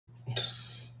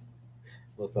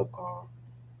What's up, Carl?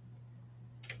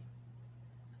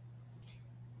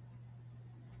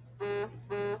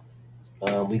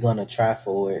 We're gonna try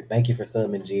for it. Thank you for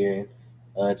subbing, Jiren.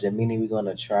 Jamini, we're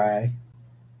gonna try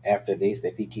after this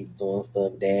if he keeps doing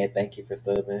stuff. Dad, thank you for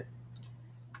subbing.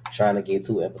 Trying to get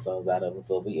 2 episodes out of him,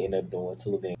 so if we end up doing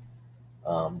two, then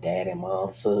Dad and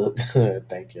Mom sub.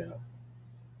 Thank y'all.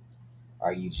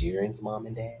 Are you Jiren's mom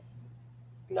and dad?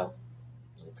 No.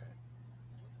 Okay.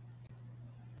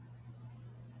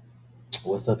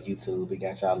 What's up, YouTube? We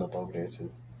got y'all up over there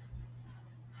too.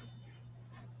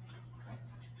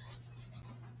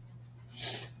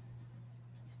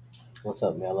 What's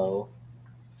up, Mello?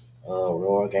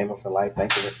 Roar Gamer for Life.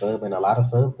 Thank you for subbing. A lot of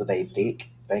subs today, thick.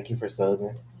 Thank you for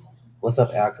subbing. What's up,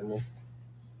 Alchemist?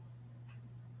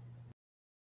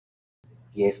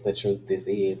 Yes, the truth. This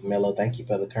is Mello. Thank you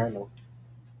for the kernel.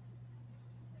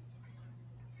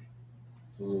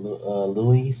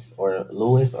 Luis or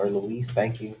Luis.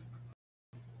 Thank you.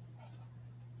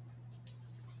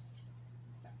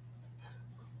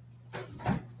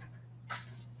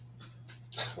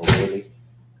 Oh, really?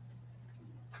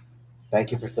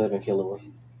 Thank you for subbing, Killer.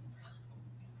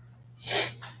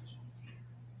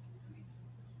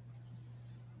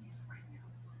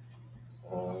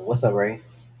 What's up, Ray?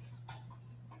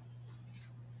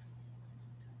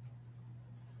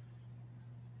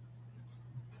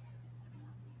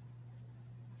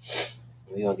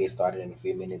 We're gonna get started in a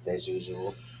few minutes as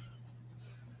usual.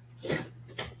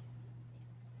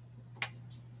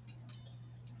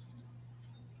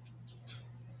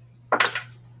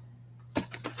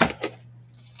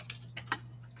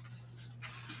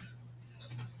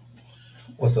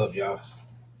 What's up, y'all?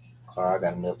 Carl, I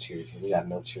got enough children. We got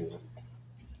enough children.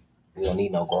 We don't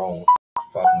need no grown.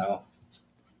 Fuck no.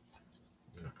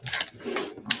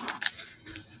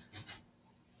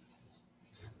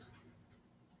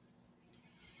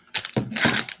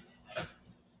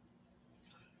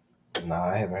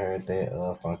 Nah, I haven't heard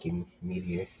that funky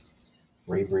meteor.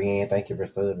 Ray Brienne, thank you for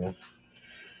subbing.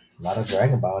 A lot of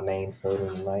Dragon Ball names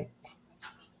subbing tonight.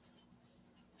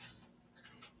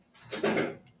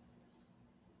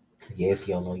 Yes,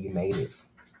 YOLO, you made it.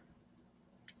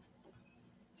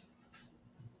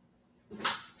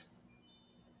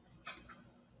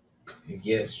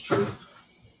 Yes, truth.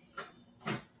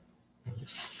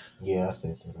 Yeah, I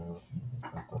said that.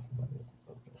 I thought somebody else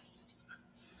said that.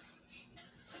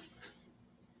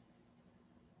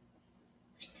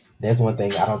 That's one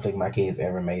thing I don't think my kids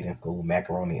ever made in school.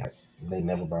 Macaroni. They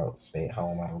never brought that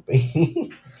home, I don't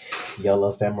think.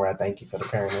 YOLO Samurai, thank you for the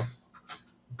kernel.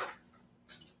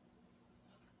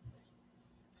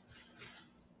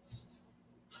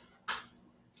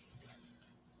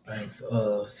 Thanks,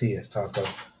 CS Taco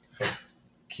for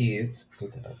kids.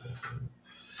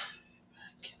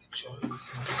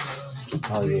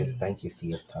 Oh yes, thank you,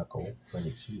 CS Taco, for the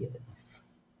kids.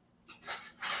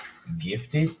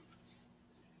 Gifted?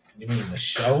 You mean the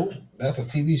show? That's a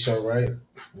TV show, right?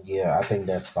 Yeah, I think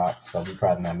that's Fox, so we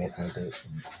probably not messing with it.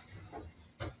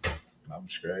 I'm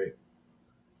straight.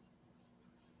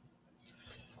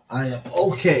 I am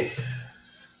okay.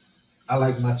 I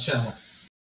like my channel.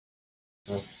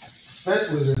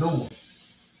 Especially the new one.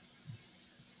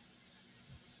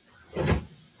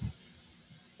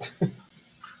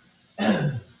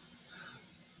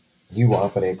 You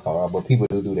want for that car, but people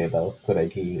do that though to their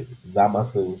kids.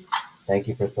 Zamasu, thank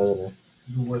you for serving.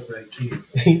 What's that kid?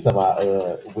 He's talking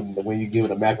about when you give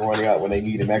the macaroni out, when they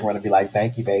need the macaroni, be like,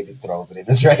 "Thank you, baby," throws it in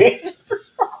the trash.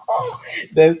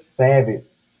 That's savage.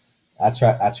 I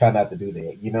try not to do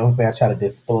that. You know what I'm saying? I try to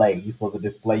display. You're supposed to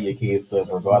display your kids'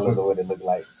 stuff regardless of what it look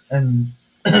like. And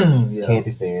yeah.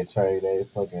 Candy said, "Trey, that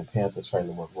fucking Panther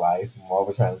trailer was life.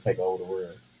 Marvel trying to take over the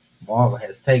world." Marvel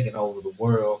has taken over the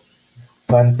world.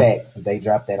 Fun fact: they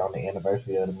dropped that on the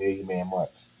anniversary of the Million Man March.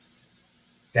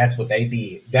 That's what they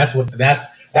did. That was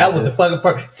the fucking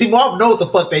purpose. See, Marvel know what the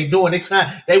fuck they doing.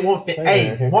 They want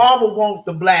the Marvel wants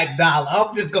the black dollar.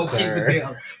 I'm just gonna keep it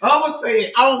there. I'm gonna say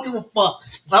it. I don't give a fuck.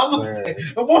 I'm gonna say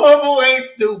it. Marvel ain't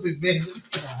stupid, man.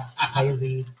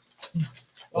 Crazy.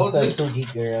 What's up, 2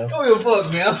 Geek Girl? Don't give a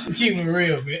fuck, man. I'm just keeping it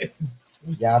real, man.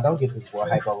 Y'all don't get this boy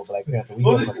hype over Black Panther. We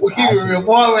keep it real.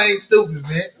 Marvel ain't stupid,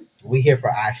 man. We here for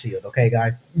Eyeshield, okay,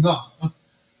 guys? No.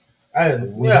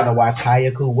 We're gonna watch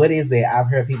Hayaku. What is that? I've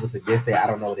heard people suggest that. I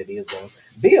don't know what it is though.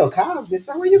 Bill Cosby,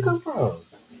 son, where you come from?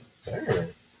 Sir.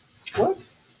 What?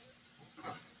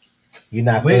 You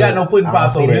not? We ain't got no pudding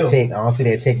pops over here. I don't see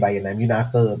that check by your name. You not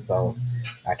sub, so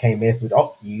I can't mess with.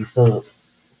 Oh, you sub.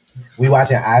 We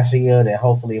watching Eyeshield, and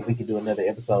hopefully, if we can do another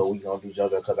episode, we gonna do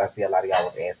JoJo because I see a lot of y'all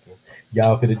was asking.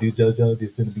 Y'all finna do JoJo?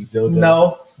 This finna be JoJo?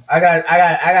 No, I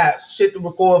got shit to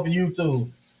record for YouTube.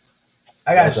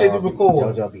 I got shit to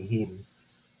record. JoJo be hidden.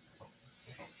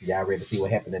 Y'all ready to see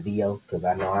what happened to Dio? Because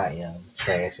I know I am.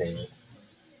 Trash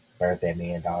ass. Burnt that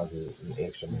man dog with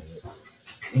extra minutes.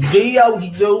 Dio's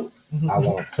do. I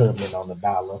want Tubman on the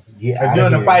dollar. Get if out you're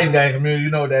of in here. the fighting game community, you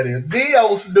know what that is.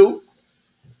 Dio's do.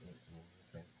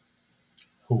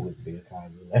 Who is Bill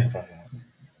Cosby?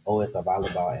 Oh, it's a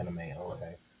volleyball anime.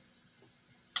 Okay.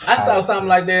 I saw something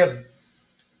like that.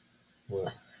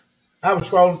 What? I was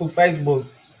scrolling through Facebook,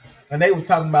 and they were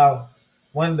talking about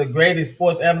one of the greatest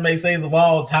sports anime scenes of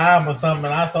all time or something.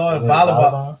 And I saw it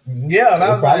volleyball. Yeah, and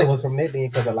I was probably like, was from that then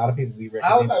because a lot of people be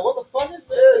recommending. I was like, what the fuck is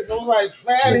this? I was like,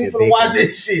 man, I need to watch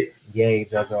this shit. Yay,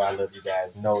 JoJo, I love you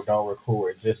guys. No, don't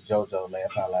record. Just JoJo,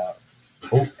 laugh out loud.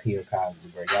 Oh, Bill Cosby,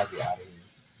 bro. Y'all get out of here.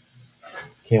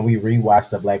 Can we rewatch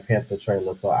the Black Panther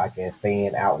trailer so I can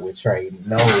fan out with Trey?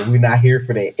 No, we're not here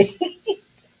for that.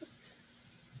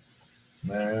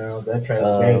 Man, that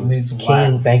trailer gave me some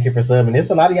King, thank you for subbing.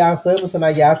 There's a lot of y'all subbing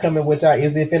tonight. Y'all coming with y'all.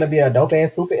 Is it finna be a dope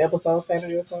ass super episode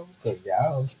Saturday or something? Because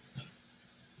y'all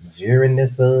during the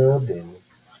sub and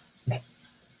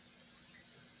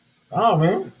oh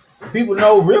man, people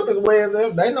know Rick is where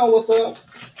they know what's up.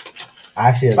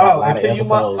 I should got a lot of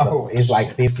episodes. It's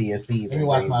like 50 a season. Let me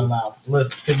watch my mouth.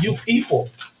 Listen, to you people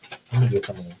let me get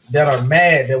some of them that are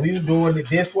mad that we were doing it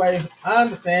this way, I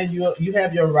understand you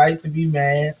have your right to be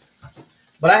mad.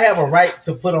 But I have a right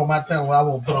to put on my channel what I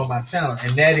want to put on my channel,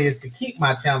 and that is to keep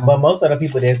my channel. But most of the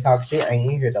people that talk shit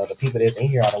ain't in here, though. The people that's in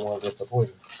here are the ones that support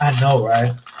you. I know,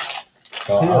 right?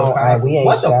 So we ain't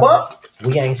what the fuck?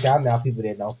 We ain't shouting out people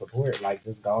that don't support. Like,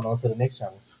 just going on to the next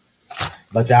channel.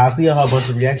 But y'all see a whole bunch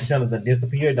of reaction channels that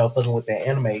disappeared, though, fucking with that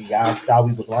anime. Y'all thought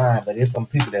we was lying, but it's some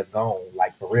people that's gone.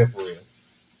 Like, for real, for real.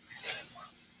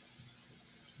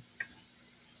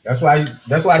 That's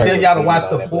why I tell y'all to watch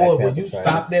the Ford. When you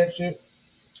stop that shit.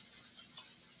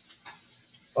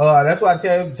 That's why I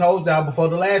told y'all before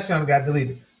the last channel got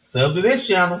deleted. Sub to this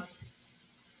channel.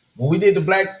 When we did the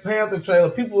Black Panther trailer,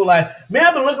 people were like, man,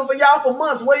 I've been looking for y'all for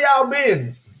months. Where y'all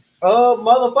been?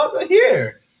 Motherfucker,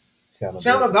 here.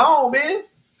 Channel gone, man.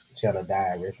 Channel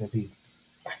died. Rest in peace.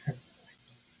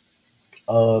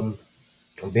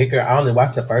 Vicar, I only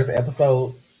watched the first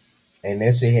episode, and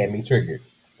that shit had me triggered.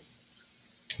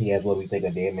 He has what we think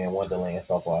of Dead Man Wonderland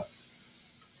so far.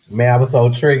 Man, I was so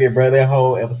triggered, bro. That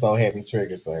whole episode had me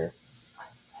triggered, sir.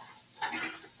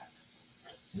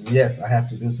 Yes, I have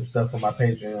to do some stuff for my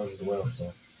Patreon as well,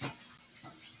 so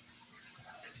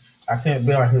I can't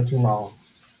be out here too long.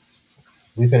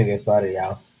 We finna get started,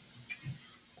 y'all.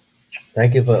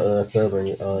 Thank you for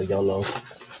subbing, YOLO.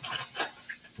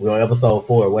 We're on episode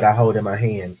 4. What I hold in my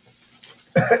hand.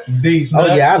 These nuts.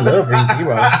 Oh yeah, I love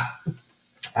ReZero.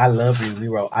 I love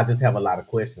ReZero. I just have a lot of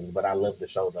questions, but I love the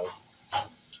show though.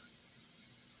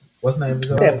 What's the name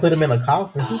of that? Put him in a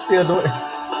coffin. Who's still doing it?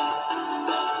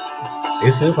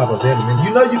 It should pop up there in a minute.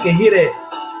 You know you can hear that.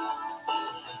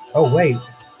 Oh wait.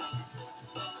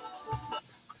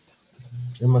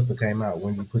 It must have came out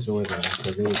when you put yours in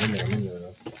because it was in there a minute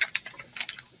ago.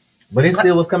 But it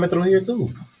still was coming through here too.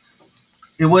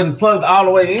 It wasn't plugged all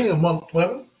the way in,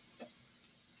 motherfucker.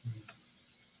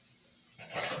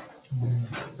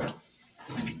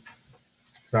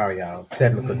 Sorry, y'all.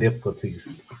 Technical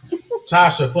difficulties.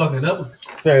 Tasha fucking up.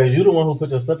 Sir, you the one who put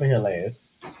your stuff in here last.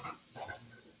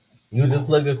 You just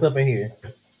plugged your stuff in here.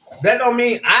 That don't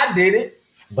mean I did it.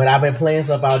 But I've been playing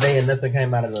stuff all day and nothing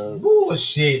came out of the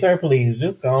bullshit. Sir, please,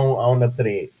 just go on up to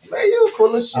that. Man, you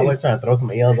full of shit. I was trying to throw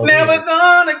some L's over Never here.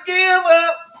 gonna give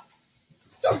up.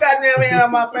 So goddamn hand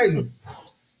out my face.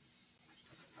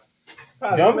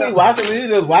 Don't be watching me,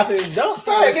 just watching. Don't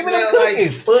say, give me them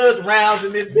cookies. Like fudge rounds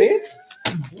in this bitch.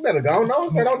 You better go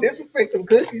on. Say, don't disrespect them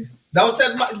cookies. Don't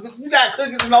touch my. You got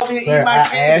cookies and over here eating my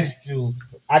candy. I asked you.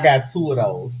 I got 2 of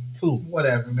those. 2.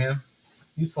 Whatever, man.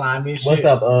 You slimy as shit. What's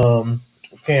up,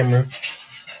 Cameron?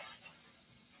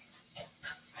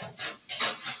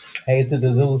 Hey to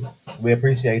the Zeus. We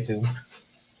appreciate you.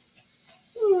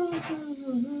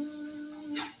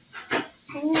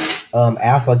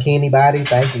 Alpha Kenny Body,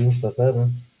 thank you for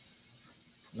subbing.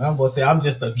 I'm gonna say I'm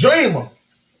just a dreamer.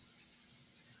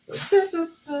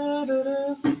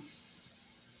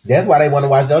 That's why they want to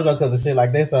watch JoJo because of shit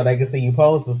like that, so they can see you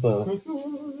post and stuff.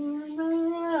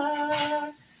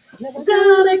 Never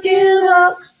gonna give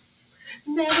up.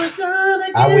 Never gonna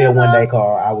give up. I will one day,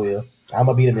 Carl. I will. I'm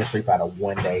gonna beat him in Street Fighter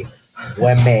one day,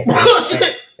 one match,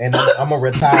 and I'm gonna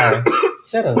retire.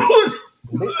 Shut up.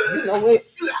 You know what?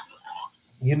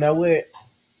 You know what?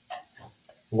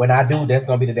 When I do, that's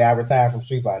gonna be the day I retire from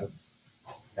Street Fighter.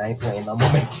 I ain't playing no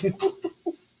more matches.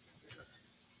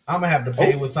 I'm gonna have to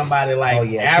pay with somebody like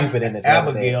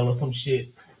Abigail or some shit.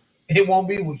 It won't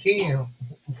be with Kim.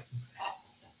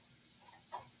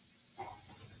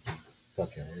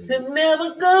 You're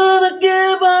never gonna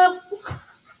give up.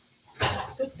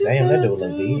 Damn, that dude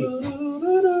look big.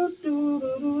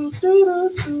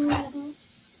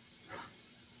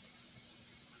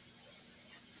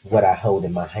 What I hold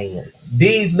in my hands.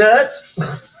 These nuts.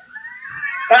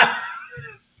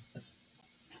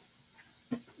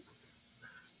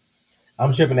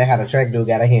 I'm tripping at how the track dude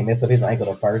got a hand messed up his ankle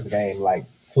the first game, like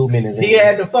 2 minutes in. He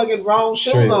had the fucking wrong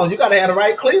shoes on. You gotta have the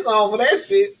right cleats on for that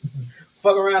shit.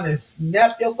 Fuck around and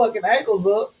snap your fucking ankles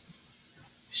up.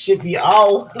 Shit be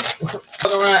all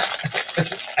fuck around.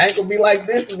 Ankle be like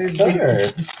this in this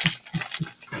Sure.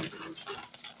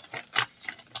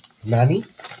 Nani?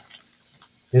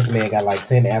 This man got like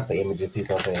 10 after images he's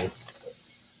on thing.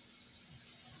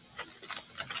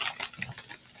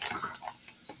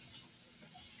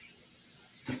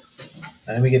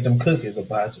 Let me get them cookies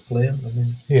about you, player.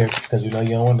 Here, because you know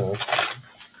you don't want to.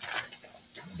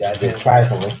 Goddamn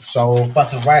trifling. So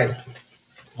fucking right.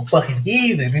 I'm fucking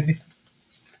heathen.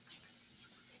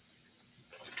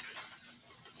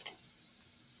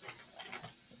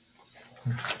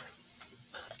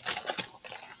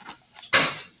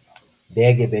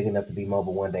 They'll get big enough to be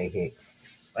mobile one day, Hicks.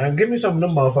 Man, give me some of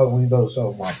them motherfuckers when you go to the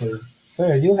supermarket, please.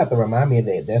 Sir, you have to remind me of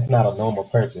that. That's not a normal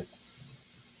purchase.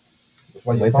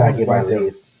 Wait till I get my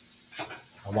list.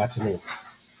 I'm watching this.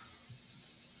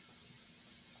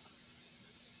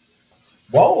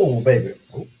 Whoa, baby.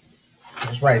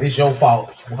 That's right. It's your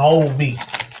fault. Hold me.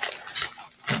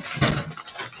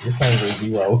 This thing is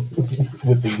zero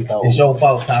with these hoes. It's your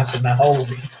fault, Tasha. Now hold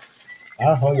me.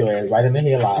 I'll hold your ass right in the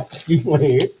headlock. You went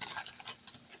ahead.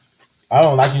 I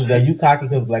don't like you that you cocky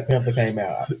because Black Panther came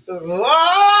out.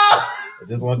 I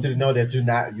just want you to know that you're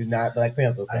not Black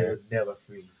Panther, sir. I will never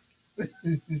freeze.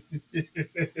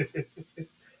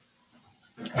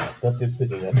 Stuff this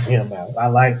cookie in your damn mouth. I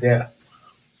like that.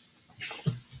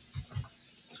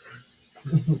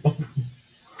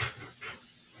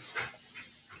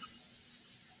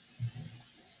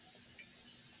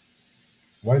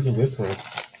 Where's the whispering?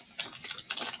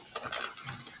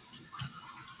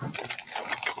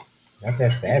 Not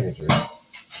that savagery.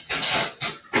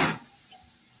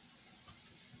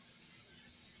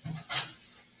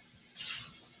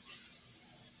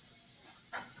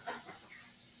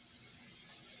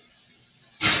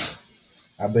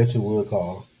 I bet you would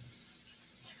call.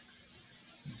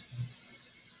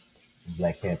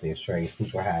 Black Panther is trade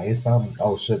super high. It's something.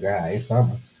 Oh, sugar high. It's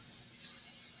something.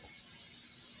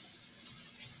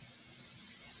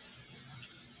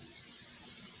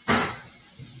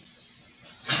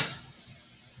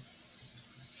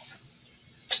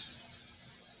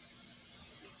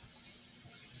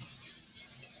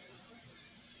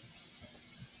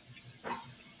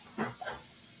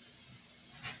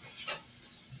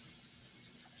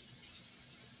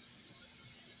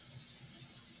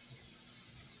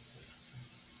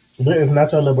 Look, it's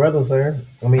not your little brother, sir.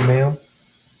 I mean, ma'am.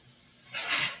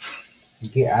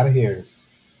 Get out of here.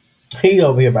 He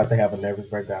over here about to have a nervous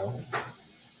breakdown.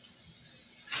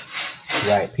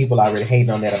 Right. People already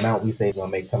hating on that amount we say it's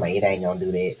gonna make somebody it ain't gonna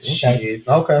do that. Shit.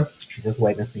 Okay. Just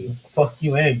wait and see. Fuck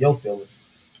you and your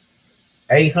feelings.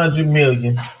 800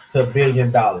 million to $1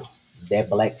 billion. That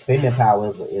black spending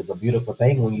power is a beautiful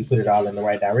thing when you put it all in the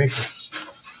right direction.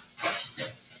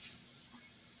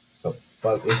 So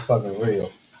fuck, it's fucking real.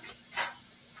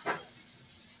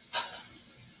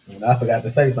 And I forgot to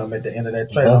say something at the end of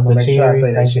that trailer. I'm gonna make sure I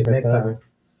say that shit next time.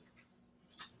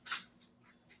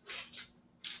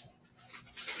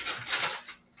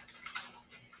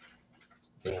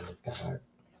 Damn, it's hard.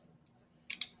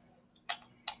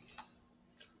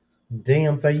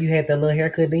 Damn, so you had that little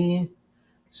haircut then?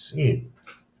 Shit.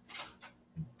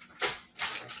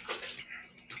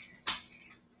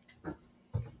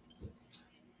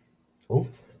 Oh,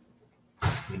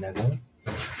 you not going?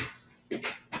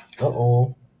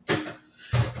 Uh-oh.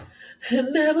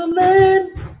 Neverland.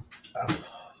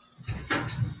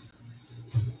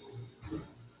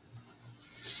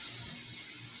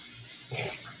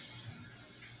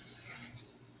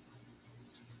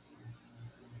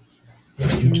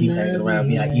 You keep hanging around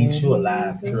me, I eat you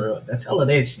alive, girl. Now tell her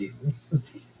that shit.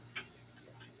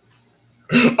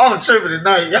 I'm tripping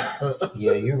tonight, y'all.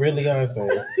 Yeah, you really are, sir.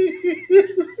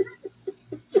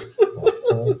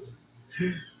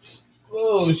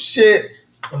 Oh shit.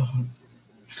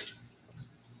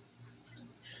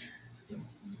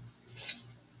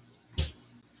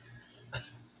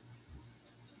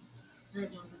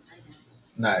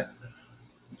 Night.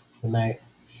 Good night.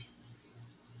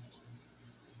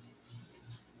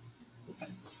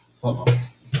 Hold on.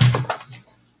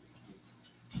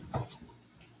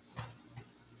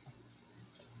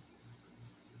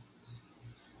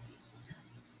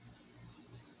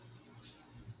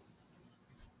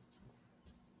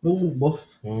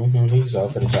 He's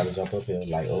up and trying to jump up here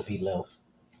like OP left.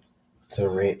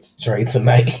 Tourette's trade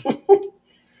tonight.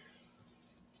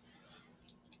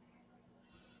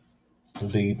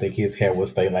 Do you think his hair will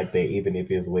stay like that even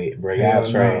if it's wet? Bro, y'all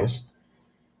trash.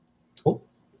 Oh.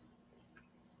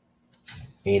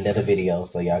 Ain't another video,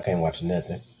 so y'all can't watch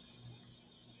nothing.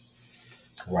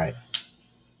 Right.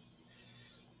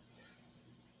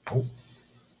 Oh.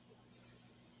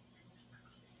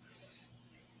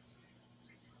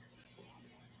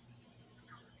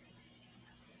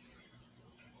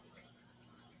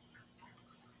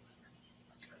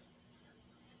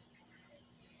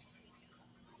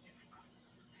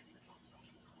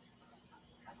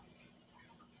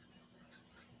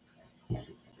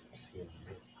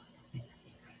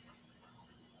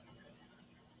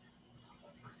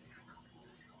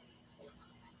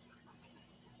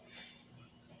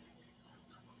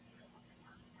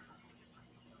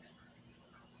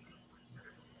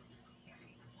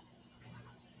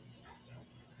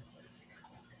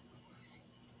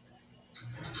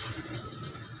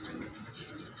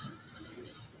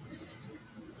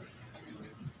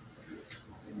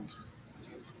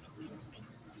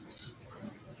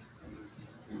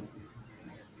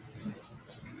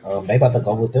 They about to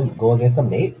go against them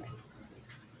Knicks.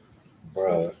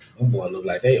 Bruh. Them boys look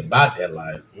like they about that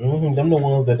life. Them the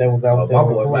ones that was out there. My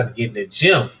boy about to get in the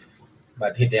gym.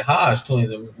 About to hit their Hodge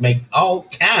twins and make all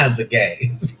kinds of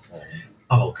games.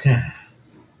 All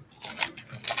kinds.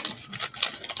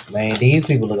 Man, these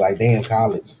people look like they in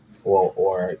college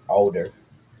or older.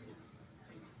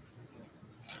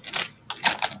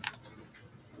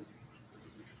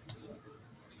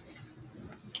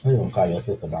 You gonna call your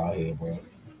sister bald head, bro?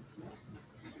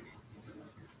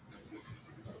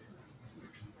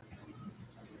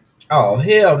 Oh,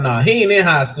 hell no. He ain't in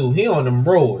high school. He on them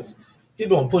roads. He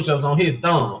doing push-ups on his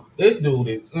thumb. This dude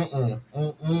is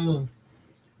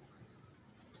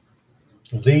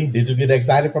Z, did you get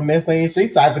excited from that scene? She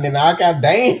typing in all kind.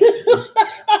 Dang.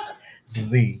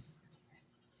 Z.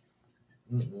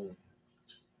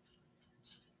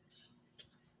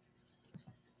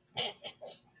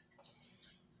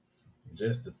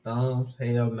 Just the thumbs?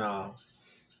 Hell no.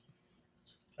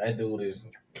 That dude is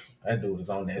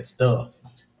on that stuff.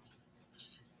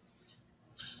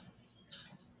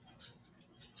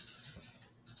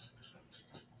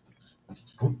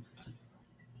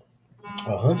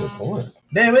 100 points.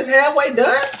 Damn, it's halfway done?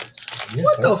 Yes,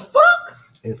 what the fuck?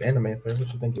 It's anime, sir. What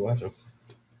you think you're watching?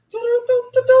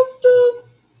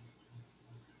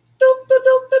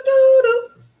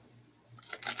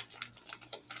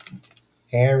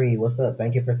 Harry, what's up?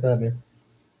 Thank you for subbing.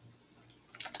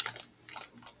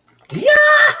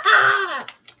 Yeah!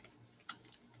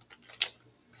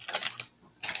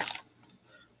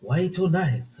 Way too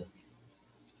nice.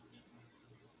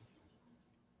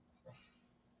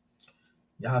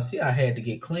 Y'all see I had to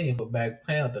get clean for Black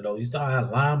Panther though. You saw I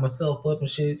lined myself up and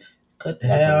shit. Cut the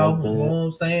hair off, you know what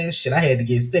I'm saying? Shit, I had to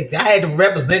get sexy. I had to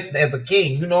represent as a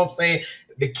king, you know what I'm saying?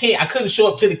 The king, I couldn't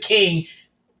show up to the king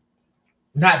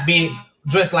not being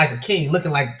dressed like a king, looking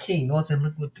like a king. You know what I'm saying?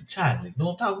 Look with the child. You know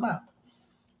what I'm talking about?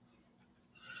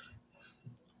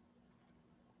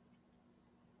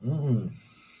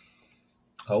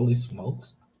 Holy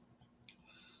smokes.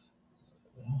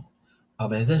 Oh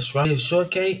man, is that strawberry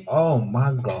shortcake? Oh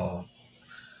my god.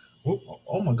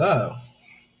 Oh my god.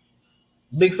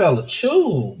 Big fella,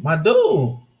 chew, my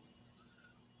dude.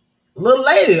 Little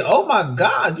lady, oh my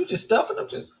god, you just stuffing them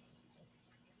just.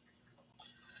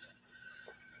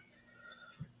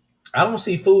 I don't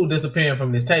see food disappearing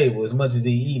from this table as much as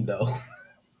he eating though.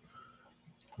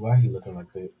 Why are he looking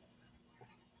like that?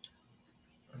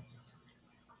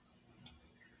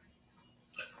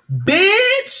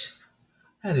 Bitch!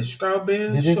 Had his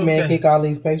strawberry. Did this man kick all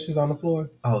these pastries on the floor?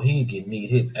 Oh, he ain't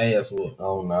need his ass whooped.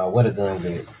 Oh no, what a gun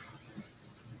did.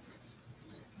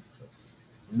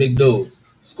 Big dude.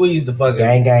 Squeeze the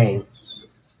fucking gang.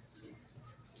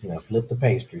 You know, flip the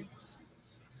pastries.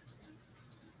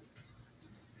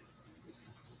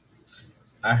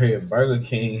 I heard Burger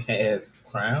King has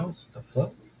crowns. The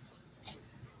fuck?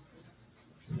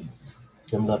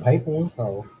 Them little paper ones,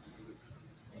 so.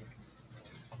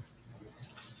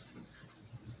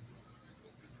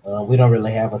 We don't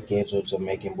really have a schedule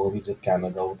Jamaican, but we just kind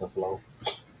of go with the flow.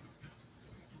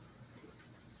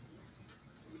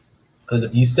 Because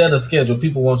if you set a schedule,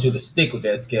 people want you to stick with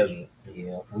that schedule.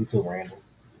 Yeah, we too random.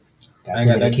 Got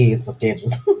too many kids for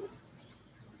schedules.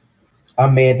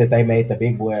 I'm mad that they made the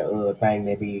big boy thing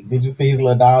that big. Did you see his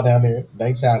little doll down there?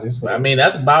 They childish. I mean,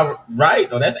 that's about right.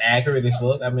 No, that's accurate as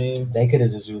fuck. I mean, they could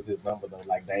have just used his number though.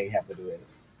 Like they ain't have to do it.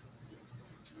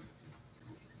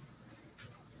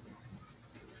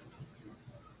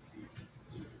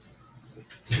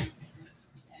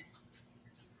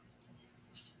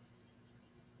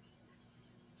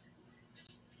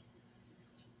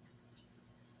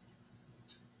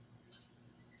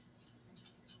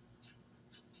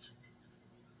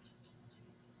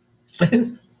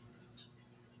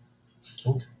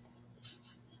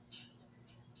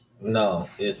 No,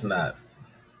 it's not.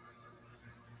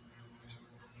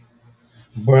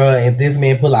 Bruh, if this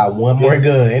man pull out one more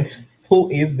gun, who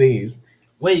is this?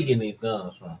 Where you getting these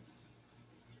guns from?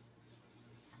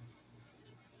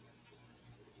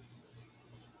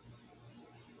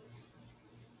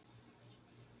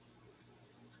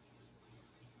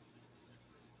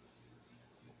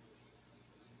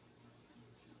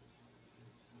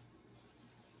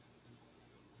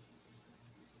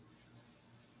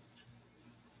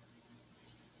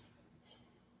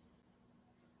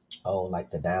 Oh,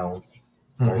 like the down,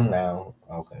 first down.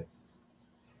 Okay,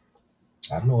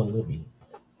 I know a little bit.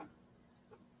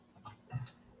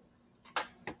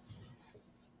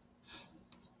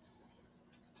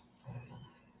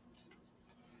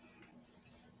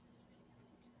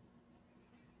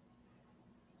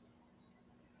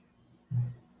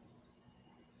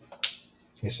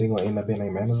 Is she gonna end up being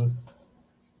a manager?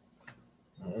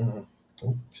 Mm-hmm.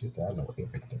 Oh, she said I know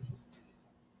everything.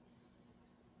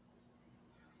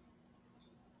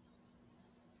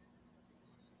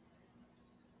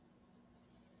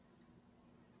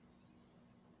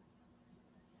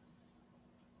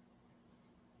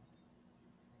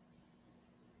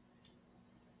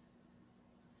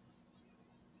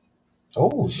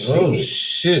 Oh shit! Oh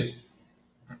shit!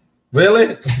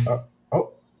 Really?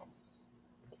 Oh,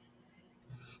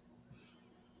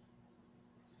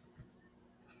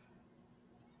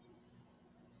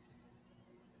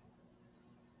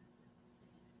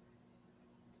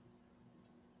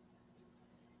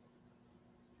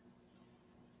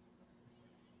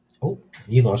 oh,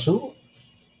 you gonna shoot?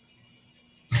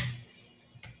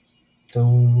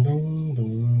 Dum, dum,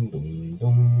 dum, dum,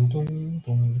 dum, dum,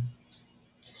 dum.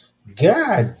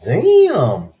 God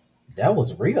damn, that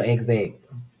was real exact.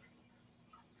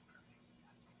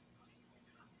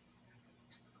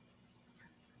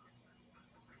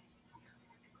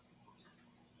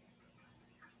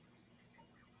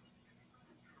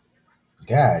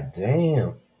 God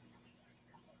damn.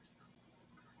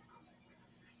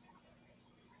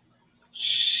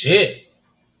 Shit!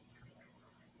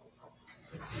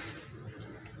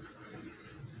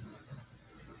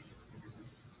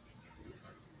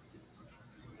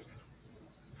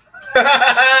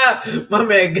 My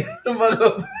man got the fuck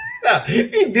up.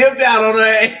 He dipped out on her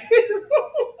ass.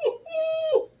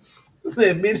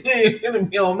 Said, bitch, you ain't gonna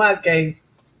be on my case.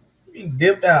 He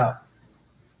dipped out.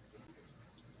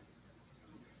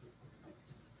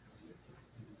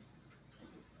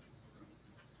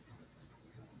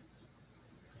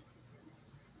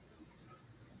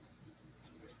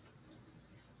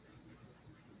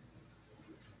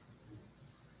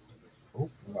 Oh,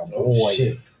 my Oh boy,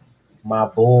 shit! my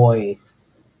boy.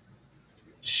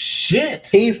 Shit!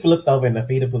 He flipped over in the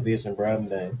fetal position, bro. I'm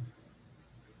done.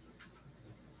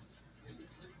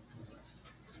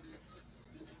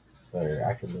 Sir,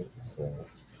 I can look. So,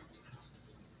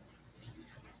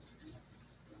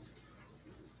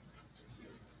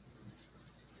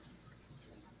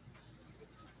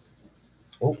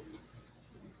 oh,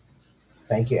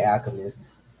 thank you, Alchemist.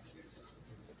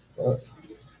 So,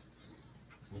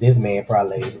 this man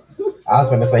probably. I was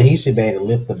gonna say he should be able to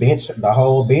lift the bench, the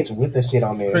whole bench with the shit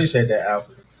on there. Appreciate that,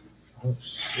 Alchemist. Oh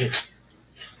shit!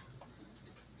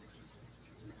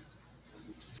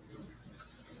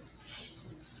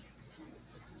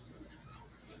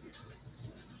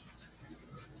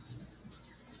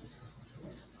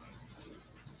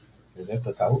 Is that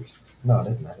the coach? No,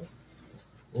 that's not it.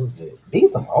 Who's that?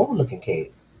 These some old looking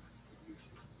cats.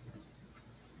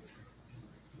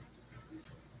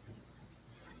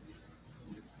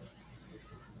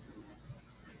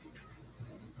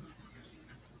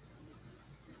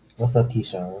 What's up,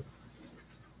 Keyshawn?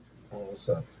 Oh, what's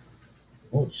up?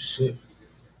 Oh shit!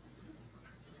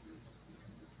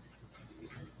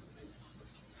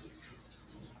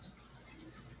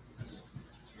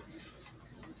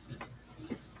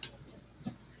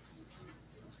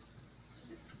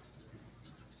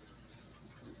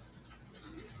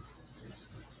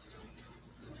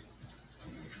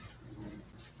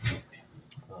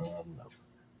 No.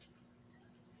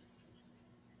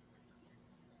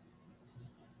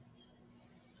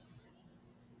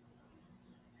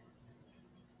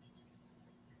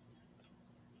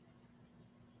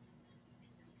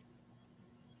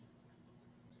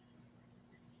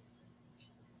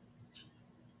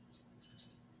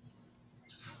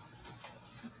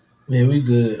 Yeah, we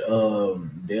good.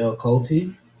 Dale Cote.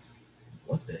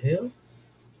 What the hell?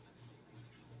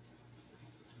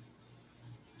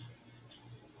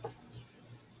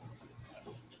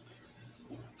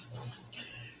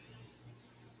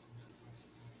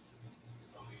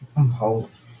 Oh.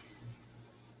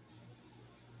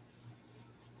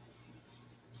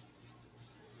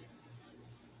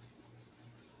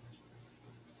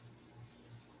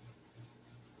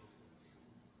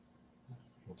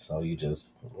 So you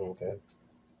just okay.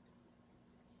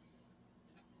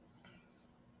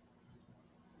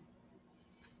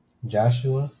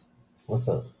 Joshua, what's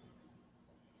up?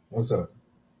 What's up?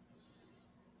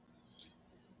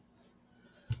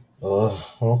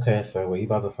 Oh, okay, so well, you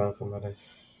about to find somebody?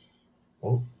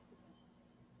 Oh,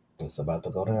 it's about to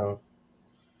go down.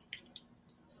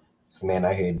 This man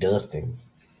out here dusting.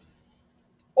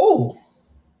 Oh.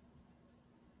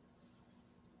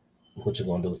 What you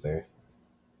gonna do, sir?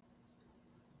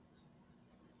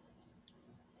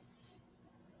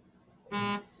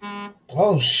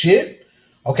 Oh shit.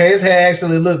 Okay, his hair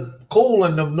actually look cool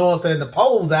in the, you know what I'm saying, the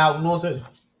poles out, you know what I'm saying?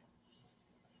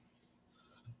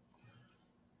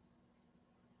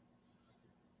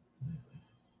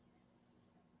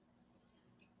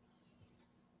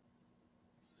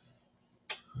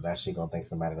 Now she gonna think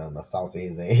somebody done assaulted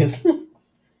his ass.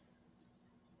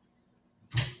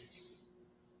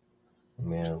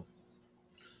 Man,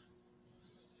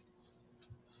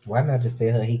 why not just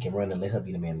tell her he can run and let her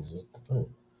be the manager? What the fuck?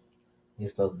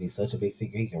 It's supposed to be such a big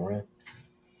secret he can run.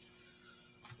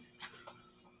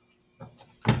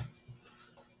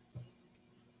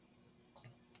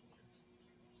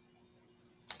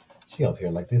 She up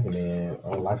here like this man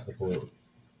on life support.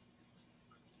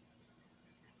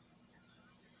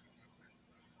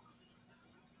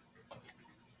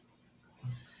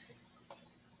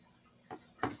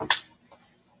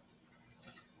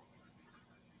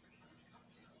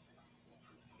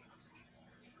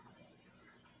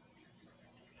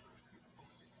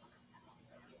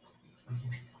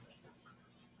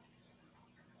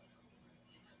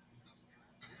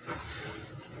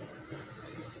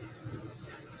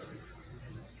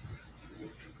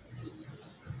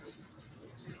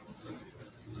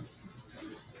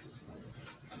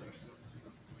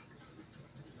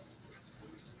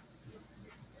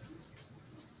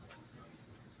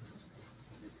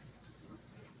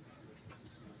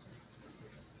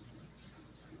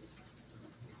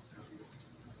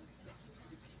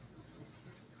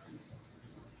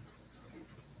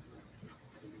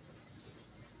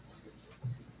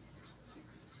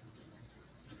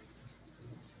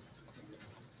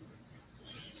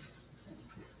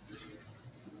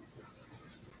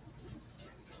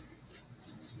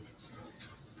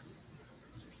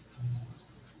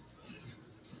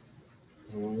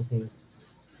 Mm-hmm.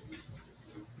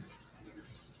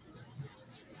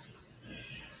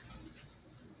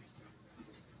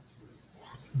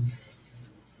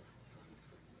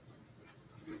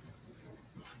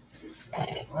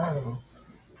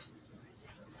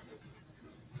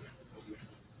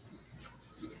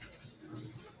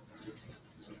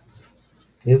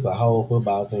 It's a whole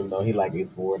football team though. He like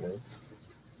it's for them.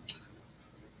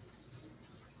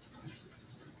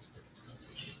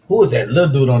 Who is that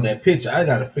little dude on that picture? I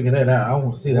gotta figure that out. I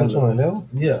want to see that Which little one of dude.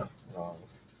 them? Yeah. Oh,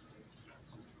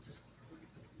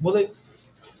 Will it?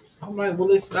 I'm like,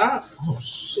 will it stop? Oh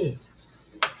shit!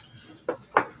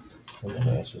 somebody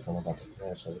asked you something about the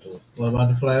flash over there. What about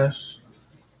the Flash?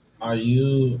 Are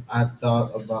you? I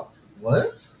thought about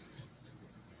what?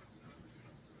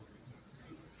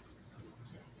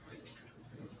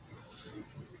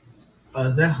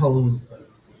 Is that I think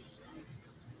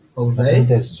Jose?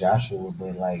 that's Joshua,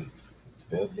 but like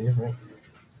spelled different.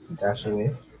 Joshua.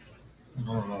 I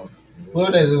don't know.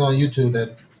 Whoever that is on YouTube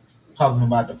that talking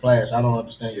about the Flash, I don't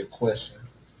understand your question.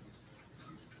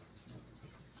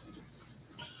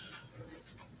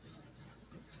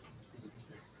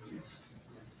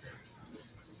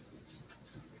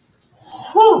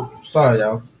 Whew. Sorry,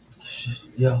 y'all. Shit,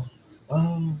 yo.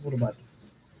 What about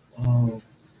the?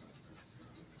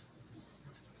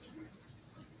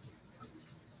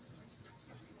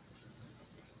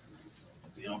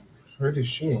 Yeah, I'm pretty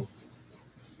sure.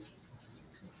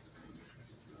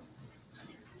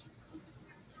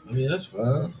 I mean, that's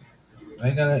fine. I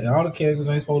ain't got all the characters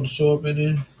ain't supposed to show up in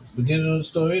the beginning of the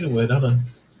story anyway.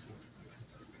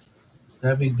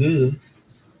 That'd be good.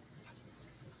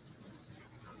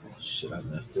 Oh, shit, I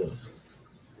messed up.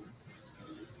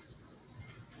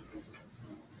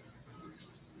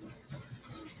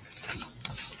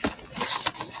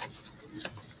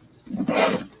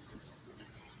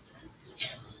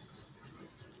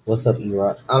 What's up,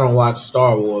 E-Rock? I don't watch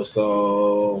Star Wars,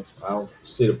 so I don't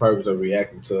see the purpose of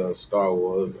reacting to a Star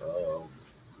Wars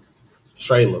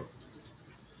trailer.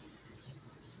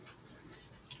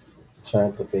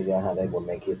 Trying to figure out how they will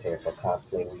make his hair for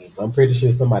cosplay weeds. I'm pretty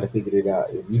sure somebody figured it out.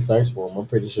 If you search for him, I'm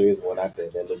pretty sure there's one out there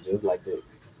that looks just like that.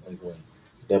 Like what?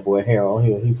 That boy hair on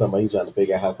here. He talking about he trying to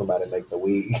figure out how somebody make the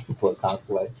wig for a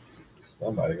cosplay.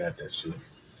 Somebody got that shit.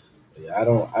 Yeah, I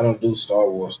don't do Star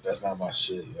Wars. That's not my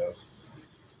shit, yo.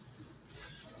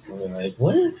 I'm like,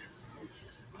 what?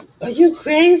 Are you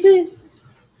crazy?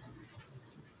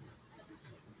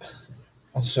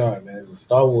 I'm sorry, man.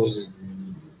 Star Wars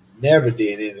never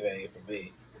did anything for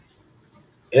me.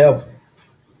 Ever.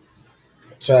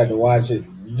 I tried to watch it,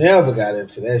 never got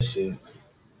into that shit.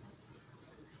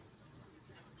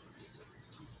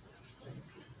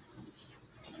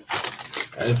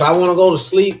 And if I want to go to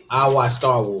sleep, I'll watch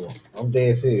Star Wars. I'm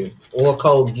dead serious. Or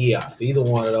Code Geass. Either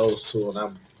one of those two, and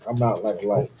I'm out like a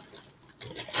light.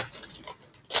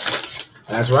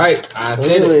 That's right. I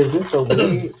said it. Is this so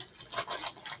big?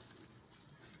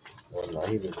 Oh no,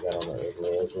 he just got on the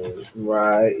last wig.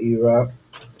 Right, E-Rock.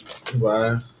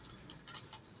 Right.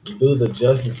 Do the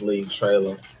Justice League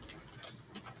trailer.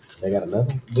 They got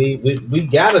another? We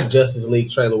got a Justice League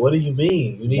trailer. What do you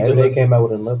mean? You need Maybe to they came out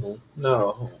with another one.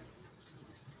 No.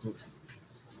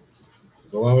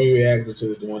 The one we reacted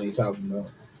to is the one he's talking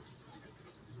about.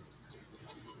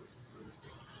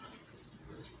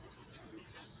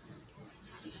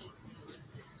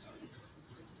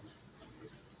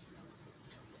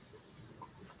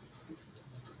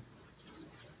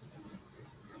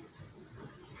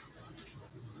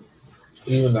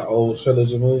 Even the old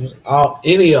trilogy movies,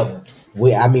 any of them.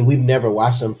 We've never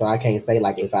watched them, so I can't say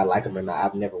like if I like them or not.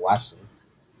 I've never watched them.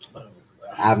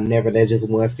 There's just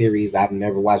one series I've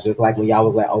never watched. Just like when y'all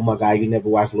was like, oh my God, you never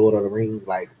watched Lord of the Rings.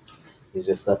 Like, it's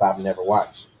just stuff I've never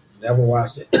watched. Never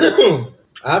watched it.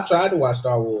 I've tried to watch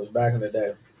Star Wars back in the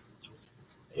day.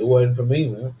 It wasn't for me,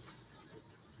 man.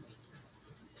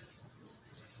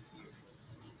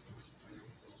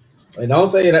 And don't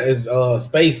say that it's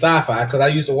space sci-fi, because I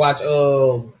used to watch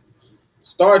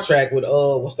Star Trek with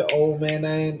what's the old man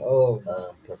name?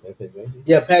 Professor Xavier?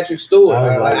 Yeah, Patrick Stewart.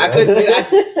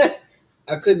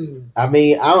 I couldn't. I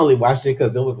mean, I only watched it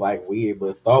because it was like weird,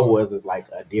 but Star Wars is like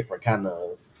a different kind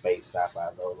of space sci-fi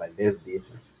though. Like that's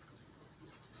different.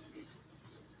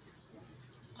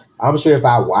 I'm sure if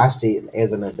I watched it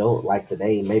as an adult, like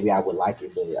today, maybe I would like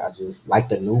it, but I just like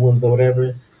the new ones or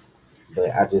whatever.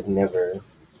 But I just never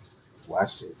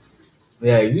watched it.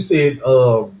 Yeah, you said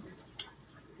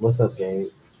what's up, Gabe?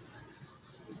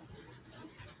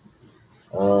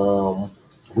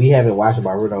 We haven't watched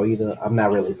Naruto either. I'm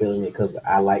not really feeling it because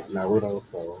I like Naruto,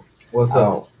 so what's I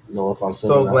up? don't know if I'm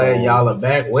so glad y'all are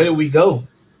back. Where did we go?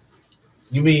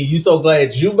 You mean you so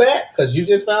glad you back? Because you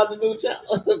just found the new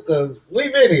channel? Because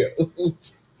we've been here.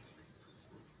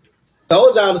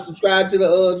 Told y'all to subscribe to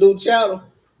the new channel.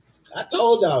 I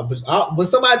told y'all. But when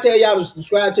somebody tell y'all to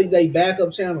subscribe to their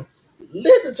backup channel,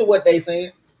 listen to what they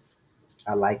saying.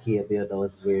 I like Kill Bill, though.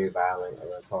 It's very violent.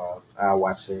 Carl. I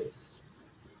watch it.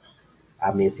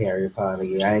 I miss Harry Potter.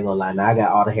 Yeah, I ain't gonna lie. Now I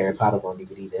got all the Harry Potters on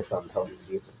DVD. That's something totally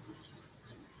different.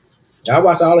 I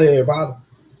watched all the Harry Potter.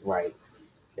 Right.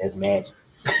 That's magic.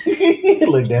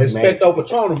 Look, that's Expecto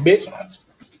Patronum, bitch.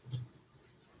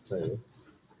 So,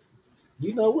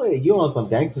 you know what? You on some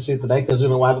gangster shit today because you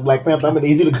don't watch Black Panther. I'm gonna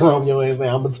need you to calm your ass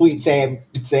down. I'm gonna tweet Chadwick.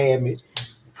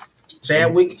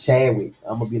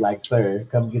 I'm gonna be like, sir,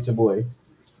 come get your boy.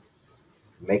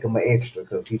 Make him an extra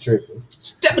because he tripping.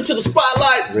 Step into the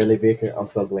spotlight. Really, Vicar? I'm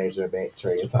so glad you're back,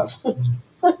 Trey.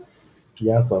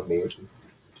 Y'all so messy.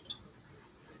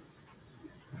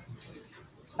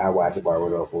 I watch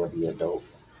Naruto for the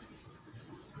adults.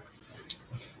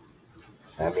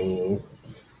 I mean,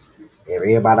 if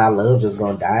everybody I love just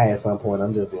gonna die at some point,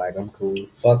 I'm just like, I'm cool.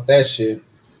 Fuck that shit.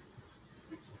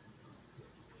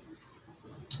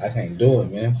 I can't do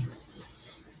it, man.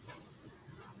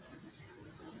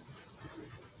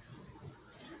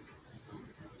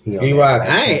 E-Rock,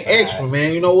 I ain't extra,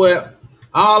 man. You know what?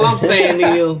 All I'm saying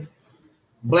is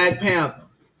Black Panther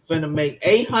finna make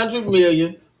 $800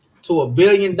 million to $1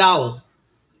 billion.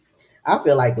 I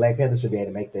feel like Black Panther should be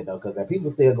able to make that though, because if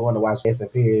people still going to watch Fast and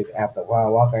Furious after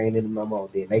Paul Walker ain't in them no more,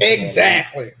 then they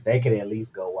could at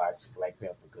least go watch Black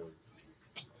Panther because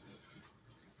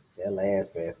that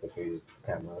last Fast and Furious is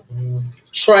kind of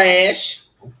trash.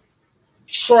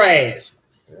 Sure,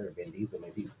 Vin Diesel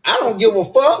maybe. I don't give a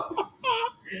fuck.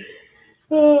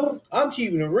 I'm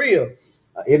keeping it real.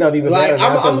 It don't even matter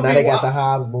now they got the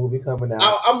Hobbs movie coming out.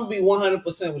 I'm gonna be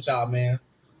 100% with y'all, man.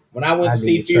 When I went to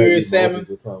see Furious 7,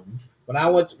 when I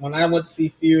went to see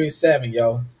Furious 7,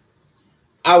 yo,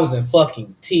 I was in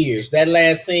fucking tears. That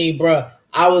last scene, bro,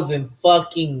 I was in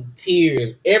fucking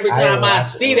tears. Every time I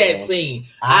see that scene,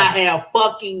 I have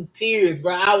fucking tears,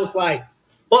 bro. I was like,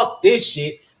 fuck this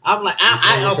shit. I'm like,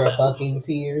 I fucking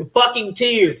tears. Fucking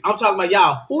tears. I'm talking about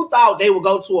y'all. Who thought they would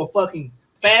go to a fucking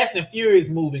Fast and Furious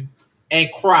movie and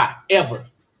cry ever.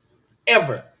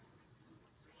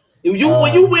 When you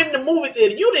went in the movie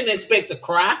theater, you didn't expect to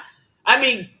cry. I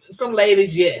mean, some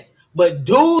ladies, yes. But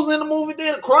dudes in the movie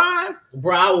theater crying?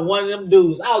 Bro, I was one of them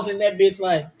dudes. I was in that bitch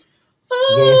like,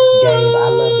 yes, Gabe, I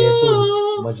love that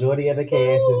too. Majority of the cast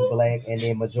is black, and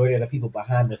then majority of the people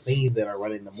behind the scenes that are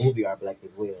running the movie are black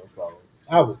as well. So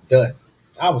I was done.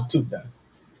 I was too done.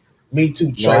 Me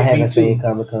too, Trey. No, I haven't Me seen too.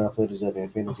 Comic-Con footage of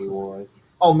Infinity Wars.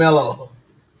 Oh, Mello.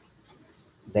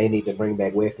 They need to bring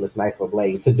back Wesley Snipes for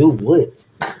Blade. To do what?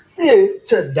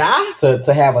 To die?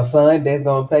 To have a son that's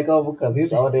gonna take over because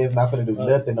his old dad's not gonna do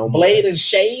nothing no more. Blade and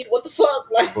Shade? What the fuck?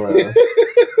 Like, Bruh. What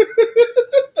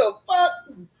the fuck?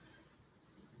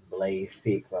 Blade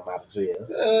 6, I'm out of jail.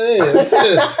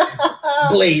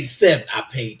 Blade 7, I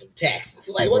paid them taxes.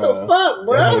 Like, what the fuck,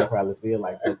 bro? That nigga probably still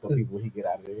like fuck the people when he get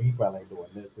out of there. He probably ain't doing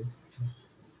nothing.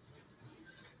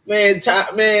 Man,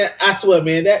 I swear,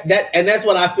 man, that's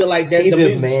what I feel like. That he the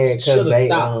just mad because they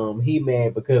stopped. He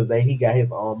mad because he got his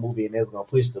own movie and that's gonna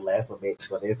push the last one back.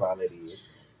 So that's all it is.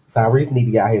 Tyrese need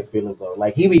to get his feelings though.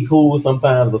 Like he be cool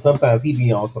sometimes, but sometimes he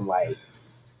be on some like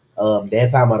that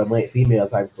time of the month female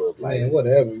type stuff. Like man,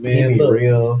 whatever, man. He be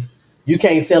real. You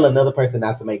can't tell another person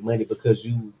not to make money because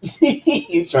you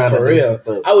trying to do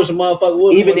stuff. I wish a motherfucker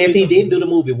would. Even if he didn't do the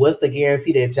movie, what's the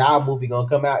guarantee that y'all movie gonna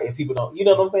come out if people don't? You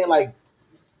know what I'm saying? Like.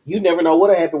 You never know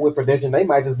what'll happen with production. They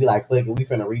might just be like, "Fuck it, we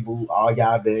finna reboot all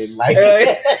y'all done." Like,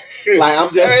 like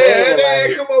I'm just saying,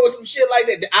 like, come on with some shit like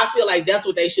that. I feel like that's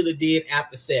what they should have did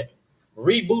after 7.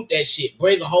 Reboot that shit,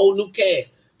 bring a whole new cast.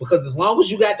 Because as long as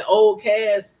you got the old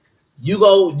cast, you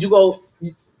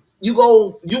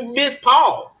miss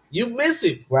Paul. You miss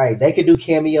him. Right? They could do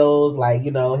cameos, like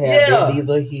have Vin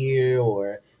Diesel here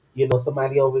or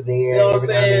somebody over there. You know what I'm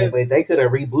saying? But they could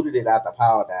have rebooted it after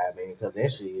Paul died, man. Because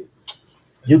that shit.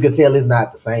 You can tell it's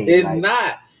not the same. It's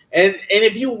not. And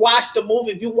if you watch the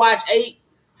movie, if you watch 8,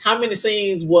 how many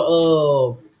scenes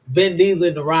were Vin Diesel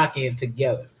and The Rock in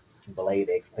together? Blade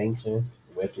Extinction.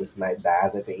 Wesley Snipes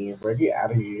dies at the end, bro. Get out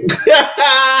of here.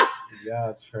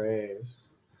 Y'all trash.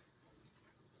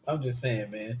 I'm just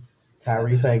saying, man.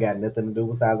 Tyrese ain't got nothing to do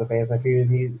besides the Fast and Furious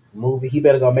movie. He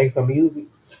better go make some music.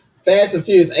 Fast and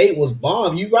Furious 8 was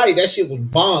bomb. You right, that shit was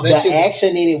bomb. The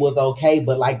action in it was okay,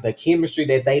 but like the chemistry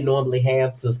that they normally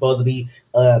have to supposed to be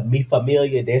me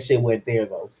familiar, that shit wasn't there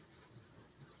though.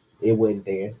 It wasn't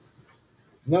there.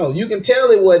 No, you can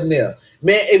tell it wasn't there.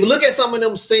 Man, if you look at some of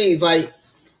them scenes, like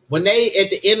when they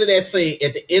at the end of that scene,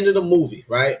 at the end of the movie,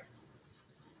 right?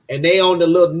 And they on the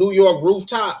little New York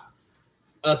rooftop,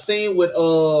 a scene with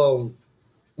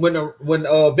when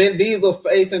Vin Diesel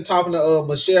facing talking to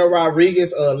Michelle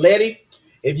Rodriguez, Letty,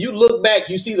 if you look back,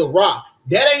 you see The Rock.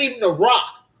 That ain't even The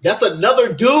Rock. That's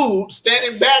another dude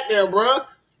standing back there, bro.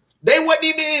 They wasn't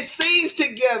even in scenes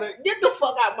together. Get the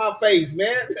fuck out my face, man.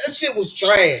 That shit was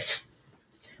trash.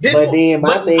 I'm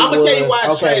gonna tell you why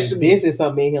it's trash to me. This is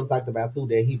something me and him talked about too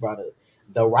that he brought up.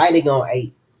 The writing on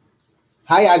 8.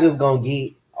 How y'all just gonna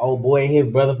get old boy and his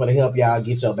brother for the help y'all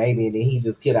get your baby, and then he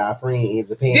just killed our friend in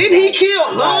Japan? Didn't he kill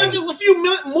Han just a few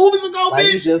movies ago, like,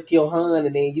 bitch? He just killed Han,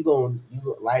 and then you go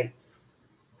like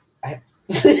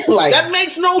that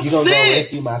makes no sense. Go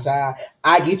rescue my child.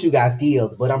 I get you got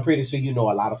skills, but I'm pretty sure you know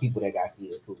a lot of people that got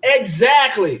skills too.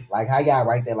 Exactly. Like how y'all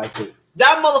write that like that?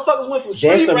 Y'all motherfuckers went from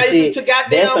street races to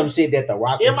goddamn. That's some shit that The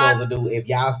Rock was supposed to do if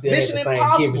y'all still had the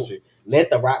same chemistry.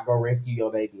 Let The Rock go rescue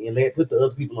your baby and put the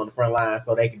other people on the front line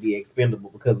so they can be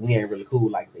expendable because we ain't really cool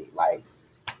like that. Like,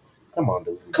 come on,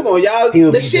 dude. Come on, y'all.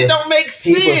 This shit don't make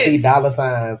sense. People see dollar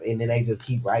signs and then they just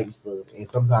keep writing stuff, and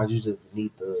sometimes you just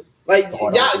need to. Like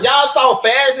y'all saw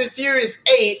Fast and Furious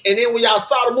 8, and then when y'all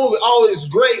saw the movie, oh, it's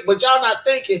great, but y'all not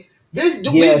thinking this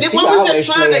dude. Yeah, we just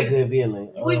trying to good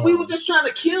villain. We were just trying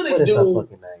to kill this dude. What is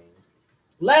her fucking name?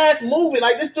 Last movie,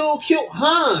 like this dude killed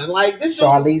Han. Like this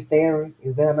Charlize Theron,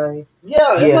 is that her name? Yeah,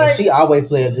 like, she always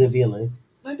play a good villain.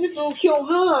 Like this dude killed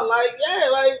Han.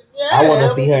 I want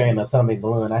to see her in Atomic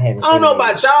Blonde. I don't know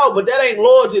about y'all, but that ain't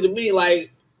loyalty to me.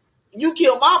 Like you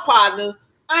killed my partner.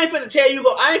 I ain't finna tell you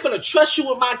I ain't finna trust you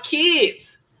with my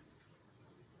kids.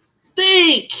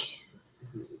 Think.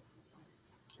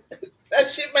 That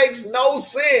shit makes no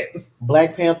sense.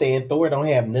 Black Panther and Thor don't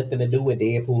have nothing to do with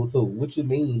Deadpool 2. What you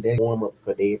mean they warm-ups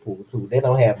for Deadpool 2? They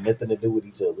don't have nothing to do with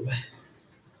each other.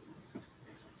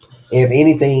 If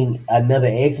anything, another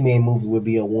X-Men movie would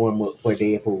be a warm-up for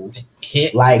Deadpool.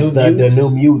 Like the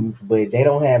New Mutants, but they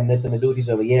don't have nothing to do with each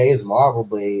other. Yeah, it's Marvel,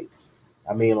 but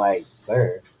I mean, like,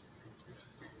 sir.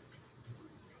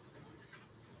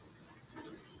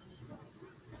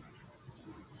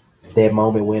 That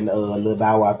moment when Lil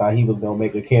Bow Wow thought he was gonna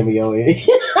make a cameo in it.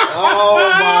 Oh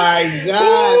my god,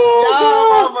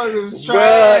 y'all motherfuckers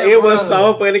trash, It was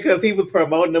so funny because he was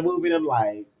promoting the movie. And I'm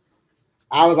like,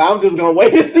 I'm just gonna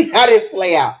wait to see how this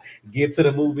play out. Get to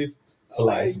the movies,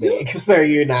 flashback, sir.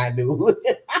 You're not new.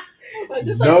 Like,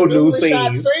 this no ain't new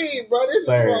shot scenes, scene, bro. This is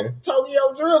from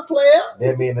Tokyo Drill player.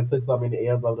 That man that took so many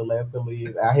L's over the last couple of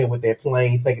years out here with that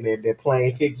plane, taking that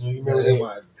plane picture. You remember that? Oh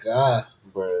my god,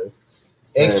 bro.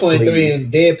 X-23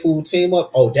 and Deadpool team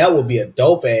up. Oh, that would be a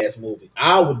dope ass movie.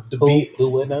 I would be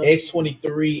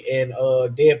X-23 and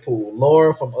Deadpool.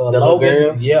 Laura from Logan.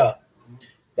 Girl? Yeah,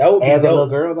 that would be as dope. A little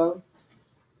girl though.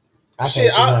 I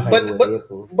shit, but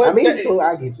I mean, it's cool.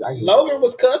 I get you. Logan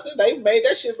was cussing. They made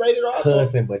that shit rated R.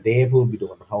 Cussing, but Deadpool be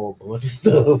doing a whole bunch of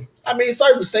stuff. I mean,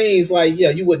 certain scenes, like, yeah,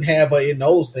 you wouldn't have her in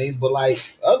those scenes, but like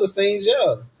other scenes,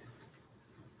 yeah.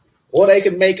 Or they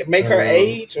could make her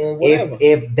age or whatever.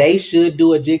 If they should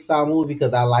do a Jigsaw movie,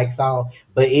 because I like Saw,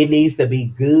 but it needs to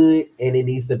be good and it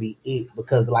needs to be it,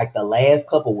 because like the last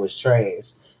couple was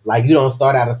trash. Like you don't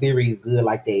start out a series good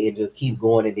like that, it just keep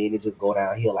going and then it just go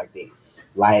downhill like that.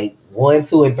 Like 1,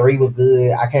 2, and 3 was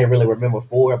good. I can't really remember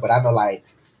 4, but I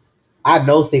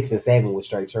know 6 and 7 was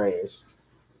straight trash.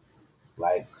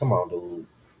 Like, come on, dude.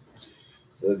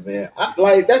 Look, man,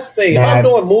 that's the thing. Now, if I'm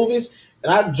doing movies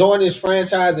and I join this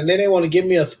franchise and then they want to give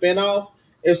me a spinoff,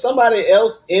 if somebody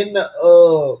else in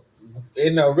the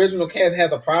original cast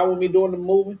has a problem with me doing the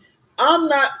movie, I'm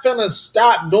not finna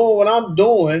stop doing what I'm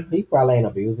doing. He probably ain't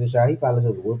abusing shot. He probably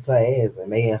just whooped her ass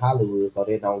and they in Hollywood, so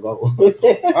they don't go.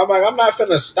 I'm like, I'm not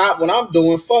finna stop what I'm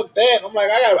doing. Fuck that. I'm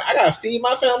like, I gotta feed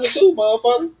my family too,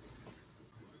 motherfucker.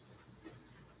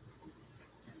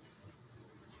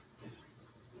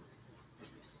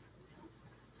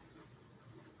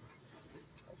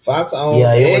 Fox owns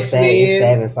X-Men,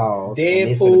 7 songs,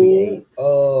 Deadpool,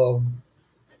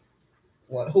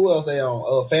 who else they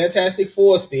own? Fantastic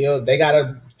Four still. They got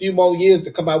a few more years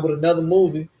to come out with another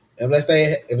movie unless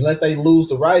they lose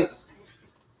the rights.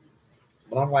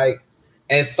 But I'm like,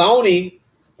 and Sony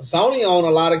own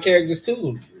a lot of characters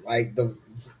too. Like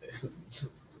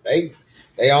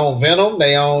they own Venom,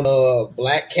 they own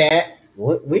Black Cat.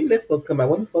 When that's supposed to come out?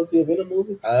 When is supposed to be a Venom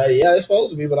movie? Yeah, it's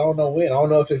supposed to be, but I don't know when. I don't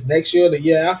know if it's next year or the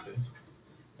year after.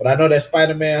 But I know that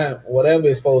Spider-Man, whatever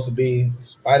it's supposed to be,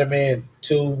 Spider-Man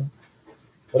 2,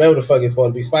 whatever the fuck it's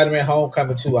supposed to be, Spider-Man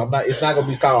Homecoming 2. It's not gonna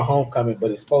be called Homecoming,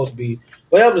 but it's supposed to be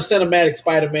whatever the cinematic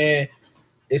Spider-Man.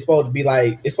 It's supposed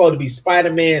to be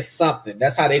Spider-Man something.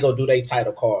 That's how they gonna do their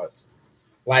title cards.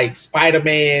 Like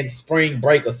Spider-Man Spring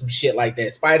Break or some shit like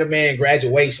that. Spider-Man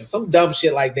Graduation, some dumb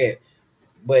shit like that.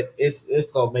 But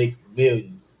it's gonna make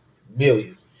millions.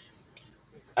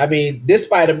 I mean, this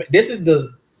is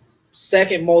the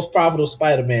second most profitable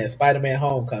Spider-Man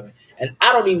Homecoming. And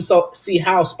I don't even see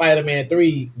how Spider-Man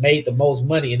 3 made the most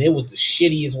money, and it was the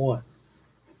shittiest one.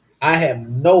 I have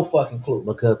no fucking clue.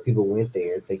 Because people went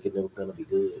there thinking it was gonna be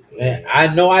good. Man,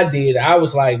 I know I did. I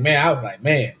was like,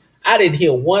 man, I didn't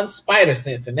hear one spider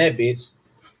sense in that bitch.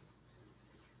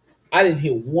 I didn't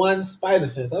hear one spider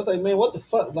sense. I was like, man, what the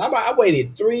fuck? I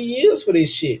waited 3 years for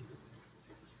this shit.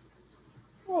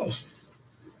 Oh.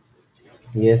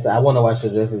 Yes, I want to watch the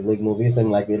Justice League movie. It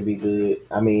seemed like it'd be good.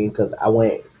 I mean, because I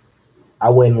wouldn't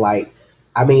like.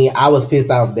 I mean, I was pissed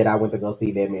off that I went to go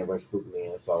see Batman vs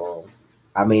Superman. So,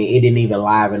 I mean, it didn't even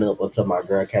liven up until my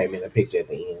girl came in the picture at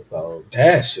the end. So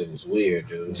that shit was weird,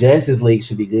 dude. Justice League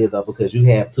should be good though because you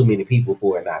have too many people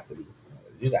for it not to be.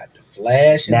 You got the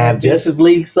Flash. Now, if Justice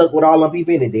League suck with all them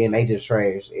people in it, then they just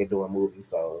trash at doing movies.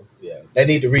 So yeah, they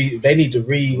need to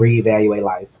reevaluate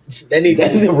life. They need to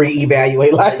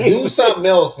reevaluate life. Do something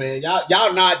else, man.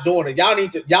 Y'all not doing it.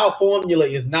 Y'all formula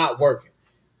is not working.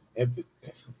 And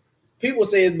people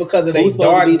say it's because of their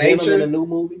dark nature. In the new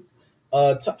movie.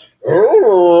 Bird.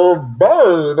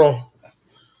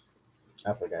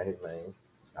 I forgot his name.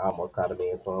 I almost called him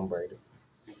in Tom Brady.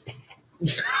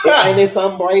 Ain't it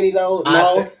some Brady though?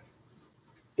 No.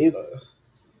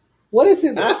 What is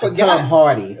his? I forgot. Tom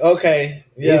Hardy. Okay.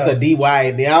 Yeah. It's a DY.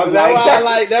 And then I was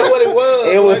that's what it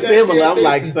was. It was similar. I'm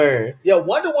like, sir. Yeah,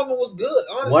 Wonder Woman was good,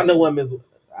 honestly. Wonder Woman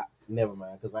never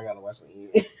mind, because I gotta watch the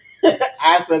end.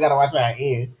 I still gotta watch the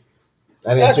end.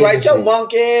 That's right. Your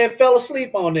monkey ass fell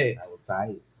asleep on it. I was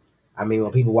tired. I mean,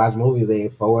 when people watch movies, they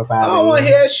 4 or 5. I don't want to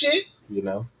hear shit. You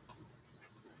know.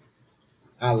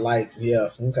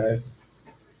 Okay.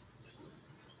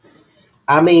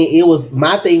 I mean, it was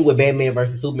my thing with Batman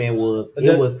versus Superman was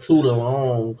it was too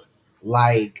long,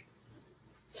 my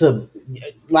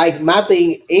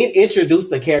thing. Introduce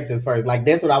the characters first, like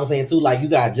that's what I was saying too. Like you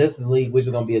got Justice League, which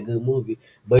is gonna be a good movie,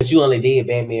 but you only did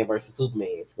Batman versus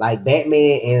Superman. Like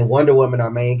Batman and Wonder Woman are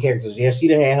main characters. Yeah, she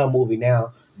done had her movie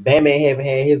now, Batman haven't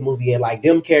had his movie yet. Like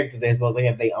them characters that's supposed to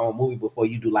have their own movie before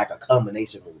you do like a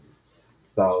combination movie.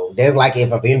 So that's like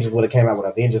if Avengers would have came out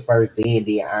with Avengers first, then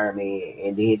did Iron Man,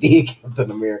 and then did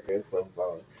Captain America and stuff.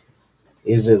 So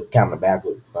it's just kind of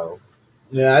backwards. So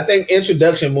Yeah, I think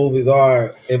introduction movies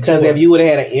are because if you would have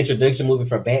had an introduction movie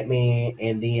for Batman,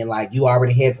 and then like you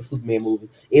already had the Superman movies,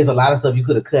 it's a lot of stuff you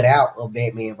could have cut out of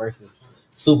Batman versus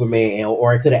Superman,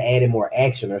 or it could have added more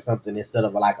action or something instead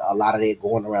of like a lot of that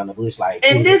going around the bush. Like,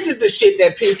 and this is the shit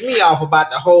that pissed me off about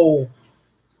the whole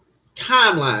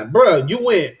timeline, bro. You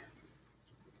went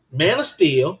Man of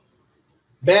Steel,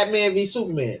 Batman v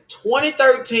Superman,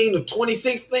 2013 to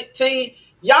 2016.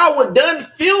 Y'all were done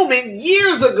filming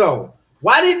years ago.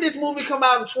 Why didn't this movie come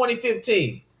out in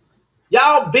 2015?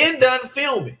 Y'all been done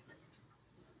filming.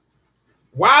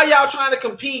 Why are y'all trying to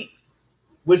compete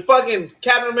with fucking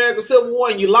Captain America Civil War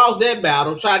and you lost that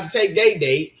battle, tried to take their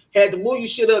date, had to move your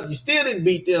shit up, you still didn't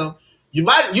beat them. You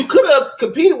could have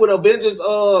competed with Avengers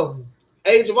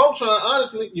Age of Ultron,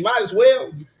 honestly. You might as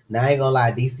well. Now I ain't gonna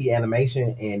lie, DC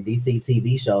animation and DC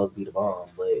TV shows be the bomb,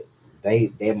 but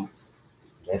that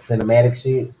cinematic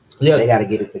shit, yeah, they gotta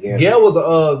get it together. Gail was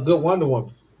a good Wonder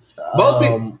Woman. Most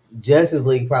people, Justice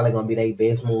League probably gonna be their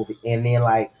best movie, and then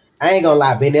like I ain't gonna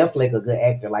lie, Ben Affleck a good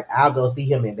actor. Like I'll go see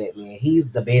him in Batman. He's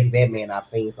the best Batman I've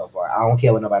seen so far. I don't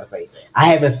care what nobody say. I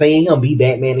haven't seen him be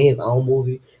Batman in his own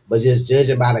movie, but just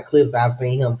judging by the clips I've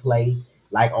seen him play,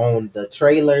 like on the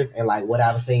trailers and like what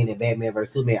I've seen in Batman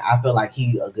vs Superman, I feel like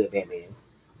he a good Batman.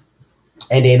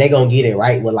 And then they gonna get it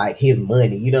right with like his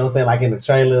money. You know what I'm saying? Like in the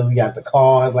trailers, you got the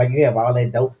cars, like you have all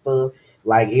that dope stuff.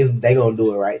 Like they gonna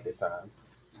do it right this time.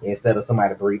 Instead of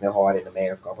somebody breathing hard in the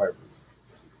mask on purpose.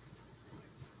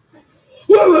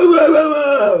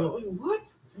 What?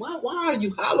 Why are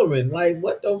you hollering? Like,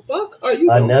 what the fuck are you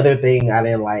Another thing I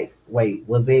didn't like, wait,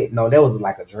 was it? No, that was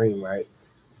like a dream, right?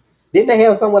 Didn't they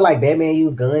have somewhere like Batman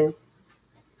use guns?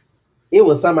 It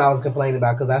was something I was complaining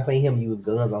about because I seen him use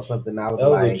guns on something. I was that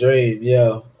was a dream,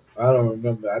 yeah. I don't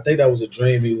remember. I think that was a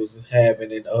dream he was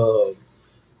having, and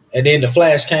then the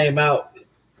Flash came out.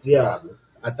 Yeah,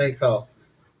 I think so.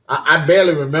 I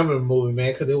barely remember the movie,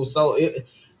 man, because it was so.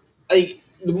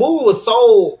 The movie was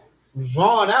so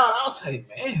drawn out. I was like,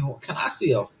 man, can I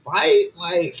see a fight?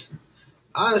 Like,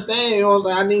 I understand, you know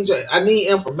what I'm saying? I need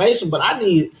information, but I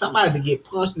need somebody to get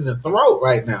punched in the throat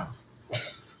right now.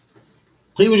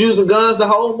 He was using guns the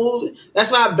whole movie.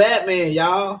 That's not Batman,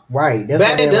 y'all. Right.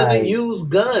 Batman doesn't use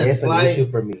guns. That's an issue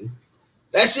for me.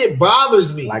 That shit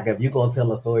bothers me. Like, if you gonna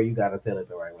tell a story, you gotta tell it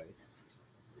the right way.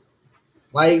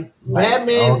 Like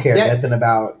Batman, I don't care nothing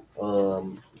about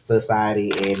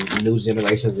society and new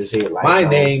generations and shit. Like my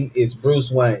name is Bruce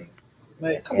Wayne.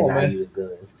 Man, come on, man. I use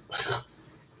guns.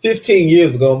 15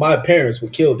 years ago, my parents were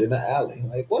killed in the alley.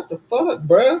 Like, what the fuck,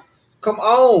 bruh? Come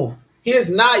on. He is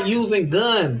not using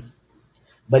guns.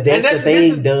 But that's the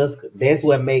thing, that's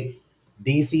what makes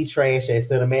DC trash at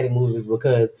cinematic movies,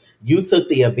 because you took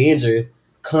the Avengers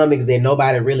comics that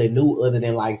nobody really knew other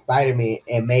than like Spider-Man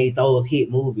and made those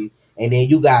hit movies. And then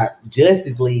you got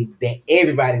Justice League that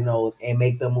everybody knows and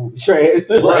make the movie trash.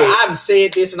 Well, I've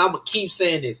said this and I'm going to keep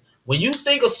saying this. When you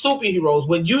think of superheroes,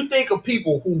 when you think of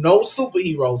people who know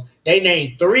superheroes, they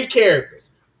name 3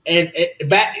 characters. And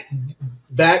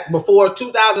back before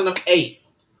 2008,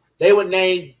 they would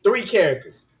name 3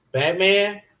 characters.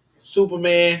 Batman,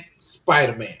 Superman,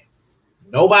 Spider-Man.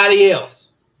 Nobody else.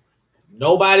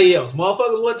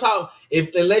 Motherfuckers wasn't talking.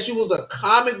 Unless you was a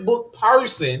comic book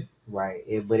person. Right.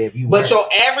 But your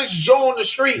average Joe on the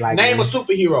street, like name a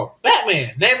superhero.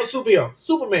 Batman, name a superhero.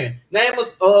 Superman, name a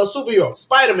superhero.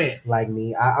 Spider-Man. Like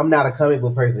me. I'm not a comic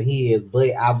book person, he is, but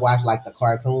I've watched like the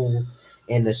cartoons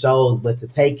and the shows. But to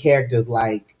take characters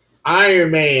like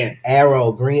Iron Man,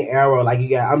 Arrow, Green Arrow, like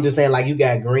I'm just saying, like you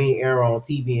got Green Arrow on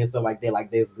TV and stuff like that,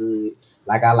 like that's good.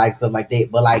 Like I like stuff like that.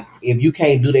 But like if you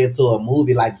can't do that to a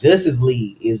movie, like Justice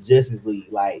League is Justice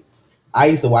League. Like I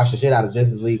used to watch the shit out of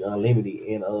Justice League Unlimited,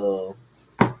 and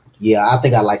yeah, I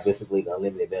think I like Justice League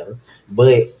Unlimited better.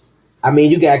 But I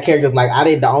mean, you got characters like I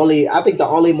think the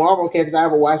only Marvel characters I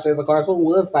ever watched as a cartoon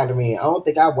was Spider-Man. I don't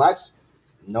think I watched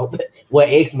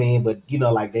X-Men, but you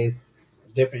know, like this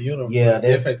different universe,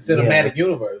 different cinematic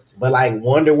universe. But like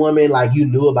Wonder Woman, like you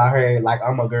knew about her. Like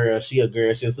I'm a girl, she a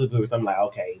superhero. So I'm like,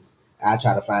 okay, I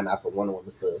try to find out some Wonder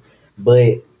Woman stuff.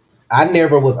 But I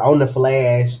never was on not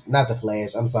the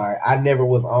Flash. I'm sorry, I never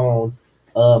was on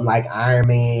like Iron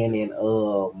Man and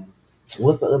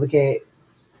what's the other cat?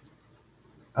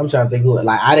 I'm trying to think who.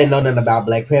 Like I didn't know nothing about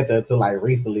Black Panther until like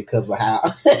recently because of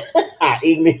how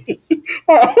ignorant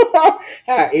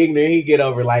he get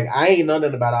over. Like I ain't know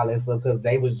nothing about all that stuff because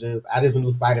I just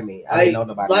knew Spider-Man. I didn't know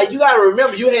nothing about like you gotta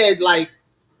remember you had like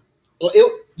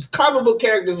comic book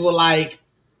characters were like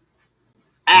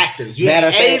actors. You had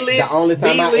A-list, the only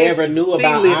time I ever knew C-list.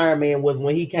 about Iron Man was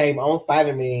when he came on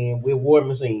Spider-Man with War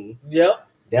Machine. Yep.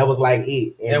 That was like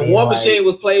it. And War Machine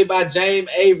was played by James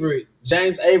Avery,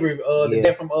 the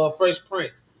dad from Fresh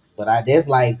Prince. But that's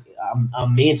like a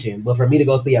mention. But for me to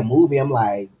go see a movie, I'm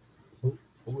like, who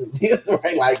is this?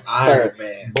 Right? Like, Iron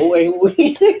Man. Boy,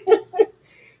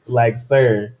 like,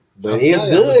 sir. But it's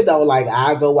good though. Like,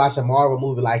 I go watch a Marvel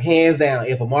movie. Like, hands down,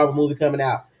 if a Marvel movie coming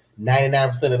out,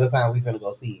 99% of the time we finna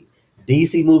go see it.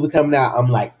 DC movie coming out, I'm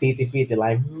like 50-50.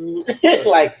 Like,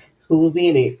 like, who's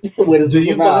in it? What is Do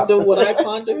you ponder what I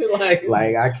ponder?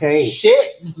 Like I can't.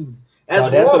 Shit. That's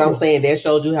what I'm saying. That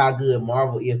shows you how good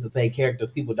Marvel is to take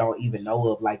characters people don't even know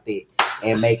of like that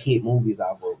and make hit movies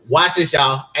off of. Watch this,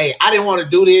 y'all. Hey, I didn't want to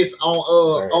do this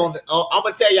on I'm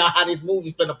gonna tell y'all how this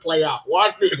movie finna play out.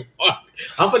 Watch this.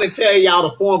 I'm finna tell y'all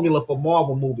the formula for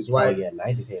Marvel movies, right? Oh yeah,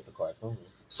 90s had the cartoons.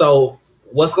 So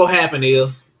what's gonna happen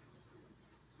is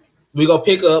we gonna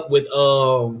pick up with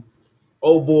old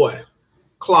boy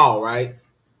Claw, right?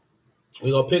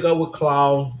 We gonna pick up with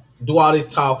Claw, do all this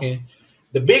talking.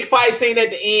 The big fight scene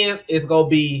at the end is gonna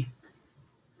be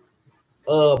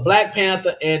Black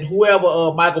Panther and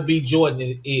whoever Michael B.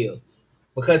 Jordan is,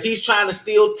 because he's trying to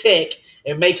steal tech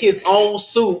and make his own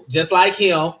suit just like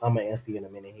him. I'm gonna answer you in a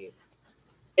minute here.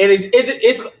 And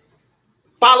it's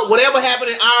follow whatever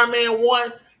happened in Iron Man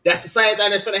 1. That's the same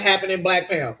thing that's gonna happen in Black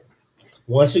Panther.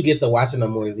 Once you get to watching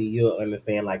them more, you'll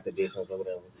understand like the difference or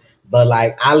whatever. But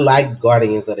like, I like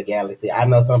Guardians of the Galaxy. I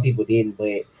know some people didn't,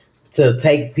 but to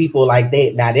take people like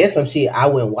that, now there's some shit I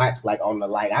wouldn't watch like on the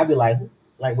I'd be like,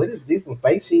 what is this, some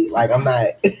space shit? Like, I'm not.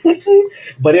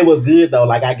 But it was good though.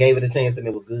 Like, I gave it a chance and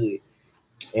it was good.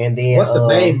 And then what's the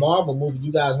main Marvel movie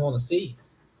you guys want to see?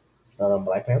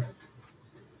 Black Panther.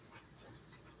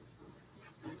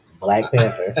 Black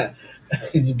Panther.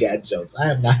 You got jokes.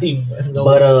 I am not even.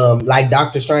 But like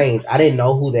Doctor Strange, I didn't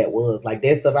know who that was. Like,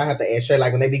 that stuff I have to ask straight.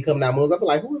 Like, when they be coming out movies, I'm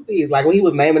like, who is this? Like, when he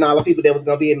was naming all the people that was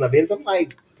gonna be in the Avengers, I'm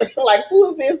like,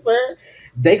 who is this, sir?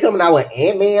 They coming out with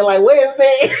Ant-Man. Like, what is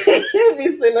that? Be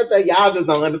sitting up there, y'all just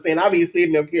don't understand. I be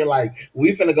sitting up here like,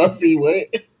 we finna go see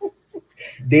what?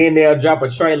 Then they'll drop a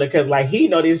trailer because like he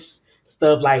know this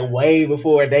stuff like way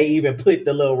before they even put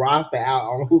the little roster out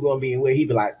on who gonna be in where. He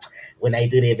be like, when they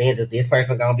do the Avengers, this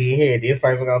person gonna be here, this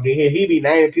person gonna be here. He be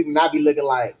naming people, not be looking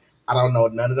like, I don't know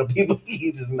none of the people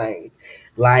he just named.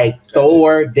 Like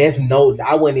Thor,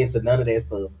 I wasn't into none of that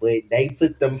stuff, but they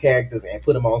took them characters and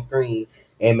put them on screen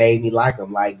and made me like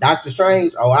them. Like Doctor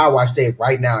Strange, I watch that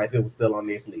right now if it was still on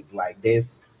Netflix. Like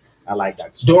this, I like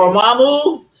Doctor Strange.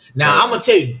 Dormammu. Now I'm gonna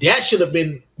tell you that should have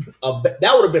been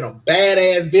that would have been a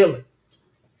badass villain.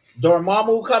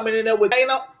 Dormammu coming in there with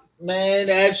man,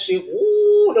 that shit.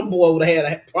 Ooh, the boy would have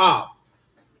had a problem.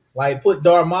 Like put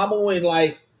Dormammu in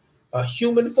like a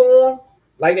human form,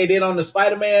 like they did on the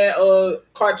Spider-Man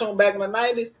cartoon back in the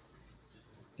 90s.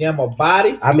 Give him a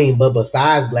body. I mean, but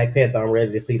besides Black Panther, I'm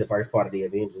ready to see the first part of the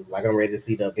Avengers. Like, I'm ready to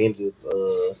see the Avengers.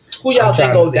 Who y'all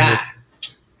think go die?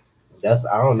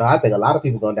 I don't know. I think a lot of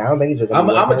people gonna die. I don't think it's just I'm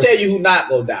gonna tell you who not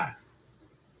gonna die.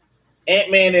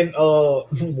 Ant-Man and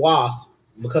Wasp,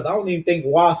 because I don't even think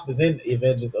Wasp is in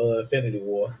Avengers Infinity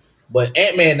War. But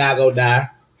Ant-Man not gonna die.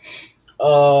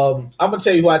 I'm gonna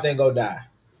tell you who I think gonna die.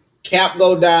 Cap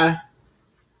go die.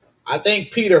 I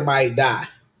think Peter might die.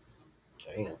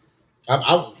 Damn.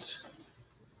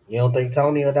 You don't think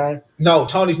Tony will die? No,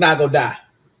 Tony's not gonna die.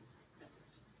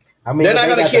 I mean, they're not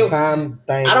gonna kill. Time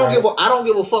thing, I don't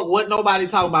give a fuck what nobody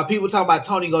talking about. People talking about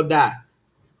Tony gonna die.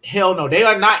 Hell no, they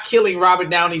are not killing Robert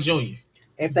Downey Jr.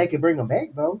 If they can bring him back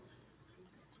though,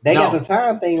 they got the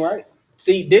time thing right.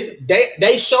 See, this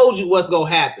they showed you what's gonna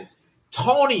happen.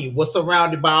 Tony was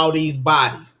surrounded by all these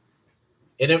bodies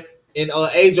in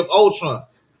Age of Ultron.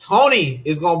 Tony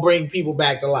is gonna bring people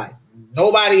back to life.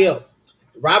 Nobody else.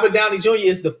 Robert Downey Jr.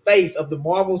 is the face of the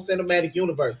Marvel Cinematic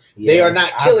Universe. Yeah, they are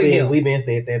not killing him. We've been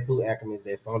saying that too, Ackerman,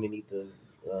 that Sony need to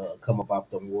come up off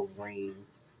the Wolverine.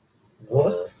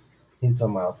 What? He's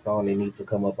talking about Sony need to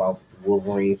come up off the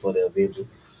Wolverine for the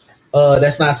Avengers.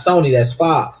 That's not Sony, that's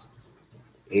Fox.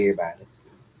 Everybody.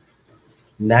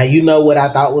 Now, you know what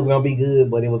I thought was gonna be good,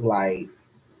 but it was like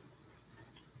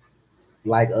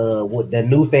what the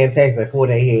new Fantastic Four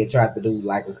they had tried to do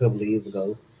like a couple of years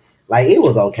ago. Like, it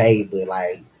was okay, but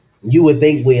like you would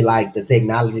think with like the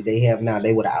technology they have now,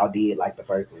 they would have outdid like the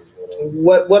first one.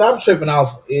 What I'm tripping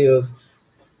off is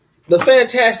the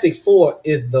Fantastic Four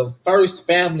is the first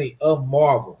family of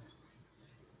Marvel.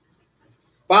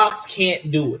 Fox can't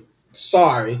do it.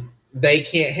 Sorry, they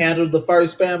can't handle the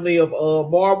first family of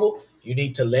Marvel. You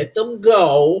need to let them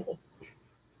go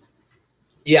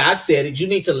Yeah, I said it. You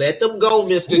need to let them go,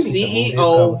 Mr. We need to move this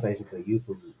CEO. conversation to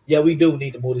YouTube. Yeah, we do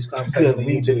need to move this conversation to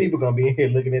YouTube. The people gonna be in here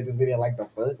looking at this video like the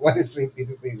fuck. Why is shit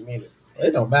 56 minutes?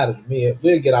 It don't matter to me.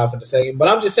 We'll get off in a second. But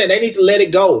I'm just saying they need to let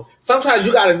it go. Sometimes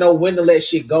you got to know when to let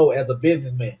shit go as a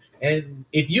businessman. And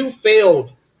if you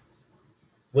failed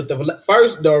with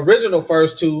the original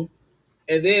first two,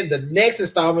 and then the next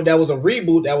installment that was a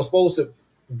reboot that was supposed to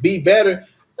be better,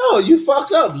 no, you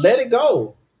fucked up. Let it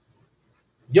go.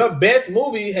 Your best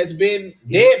movie has been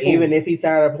Deadpool. Even if he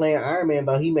tired of playing Iron Man,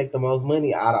 though, he make the most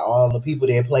money out of all the people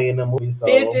that play in the movie. So,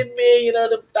 50 million of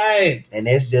them things. And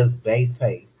that's just base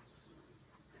pay.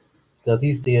 Because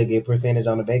he still get percentage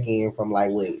on the back end from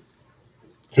like what?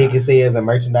 Ticket sales and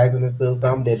merchandising and stuff.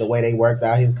 Something that the way they worked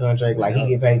out his contract, like he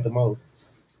get paid the most.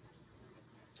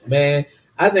 Man,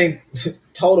 I think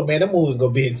total, man, that movie's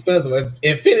gonna be expensive.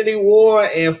 Infinity War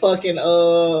and fucking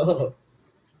I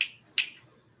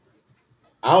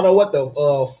don't know what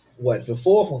the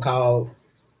fourth one called.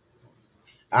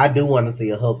 I do want to see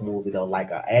a Hulk movie though,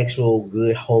 like an actual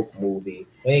good Hulk movie.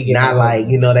 Not like,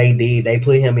 you know, they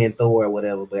put him in Thor or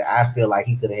whatever, but I feel like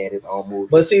he could have had his own movie.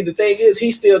 But see, the thing is,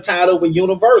 he's still tied up with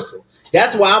Universal.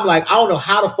 That's why I'm like, I don't know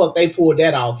how the fuck they pulled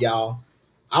that off, y'all.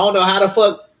 I don't know how the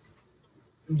fuck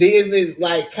Disney's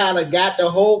like kind of got the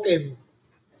Hulk and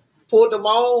put them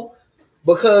on,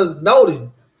 because notice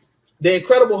the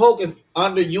Incredible Hulk is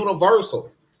under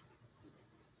Universal.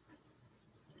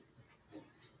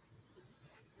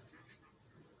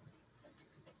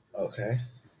 Okay.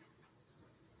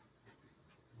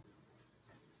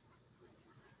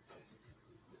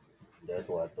 That's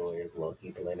why Thor is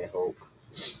low-key playing Hulk.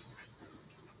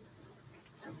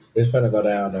 It's finna go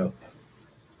down though.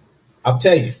 I'm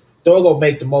telling you, Thor gonna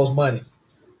make the most money.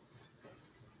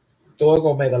 Thor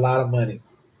gonna make a lot of money.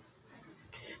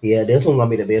 Yeah, this one gonna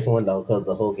be the best one though, cause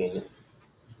the Hulk in it.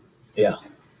 Yeah.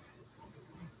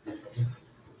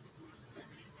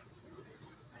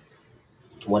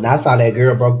 When I saw that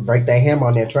girl break that hammer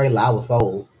on that trailer, I was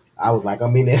sold. I was like,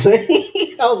 I'm in there.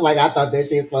 I was like, I thought that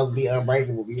shit's supposed to be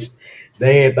unbreakable, bitch.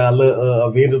 They had the little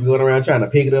Avengers going around trying to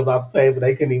pick it up off the table.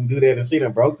 They couldn't even do that, and she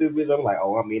done broke this bitch. I'm like,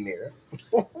 oh, I'm in there.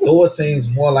 Thor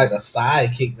seems more like a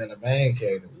sidekick than a main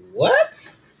character.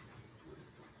 What?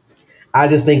 I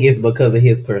just think it's because of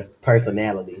his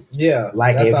personality. Yeah.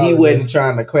 Like, if he wasn't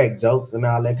trying to crack jokes and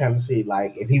all that kind of shit,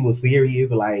 like, if he was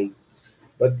serious, like,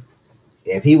 but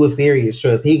if he was serious,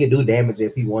 trust, he could do damage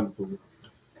if he wanted to.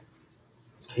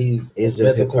 It's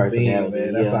just his personality, being,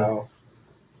 man. That's all.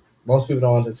 Most people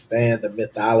don't understand the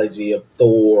mythology of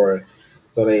Thor,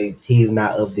 so he's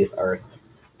not of this earth.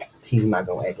 He's not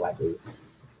gonna act like this.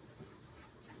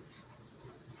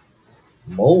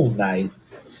 Moon Knight.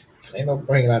 Ain't no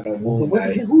bringing out no Moon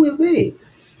Knight. Who is that?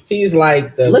 He's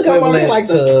like the equivalent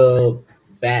to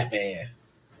Batman.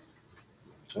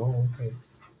 Oh, okay.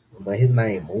 But his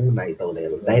name Moon Knight though,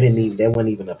 that wasn't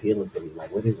even appealing to me.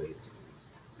 Like, what is it?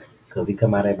 Because he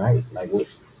come out at night. Like, what?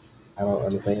 I don't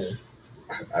understand.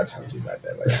 I'll talk to you about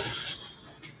that later.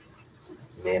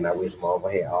 Man, I wish Marvel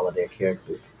had all of their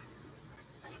characters.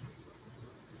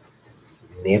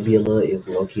 Nebula is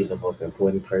low-key the most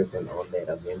important person on that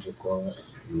Avengers squad.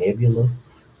 Nebula.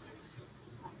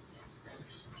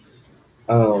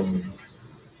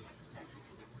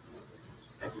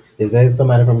 Is that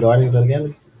somebody from Guardians of the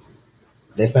Galaxy?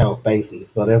 That sounds spacey,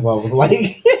 so that's why I was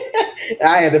like,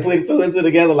 I had to put two and two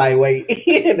together. Like, wait,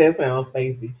 that sounds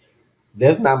spacey.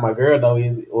 That's not my girl though,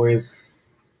 is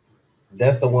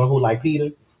that's the one who like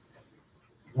Peter?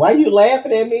 Why you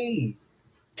laughing at me?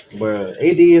 Bruh,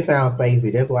 it did sound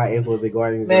spacey. That's why it was the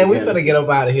Guardians. Man, we finna get up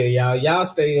out of here, y'all. Y'all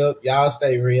stay up. Y'all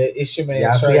stay real. It's your man.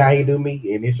 Y'all Trey. See how he do me?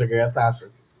 And it's your girl Tasha.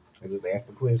 I just asked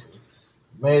the question.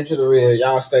 Man to the real.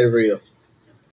 Y'all stay real.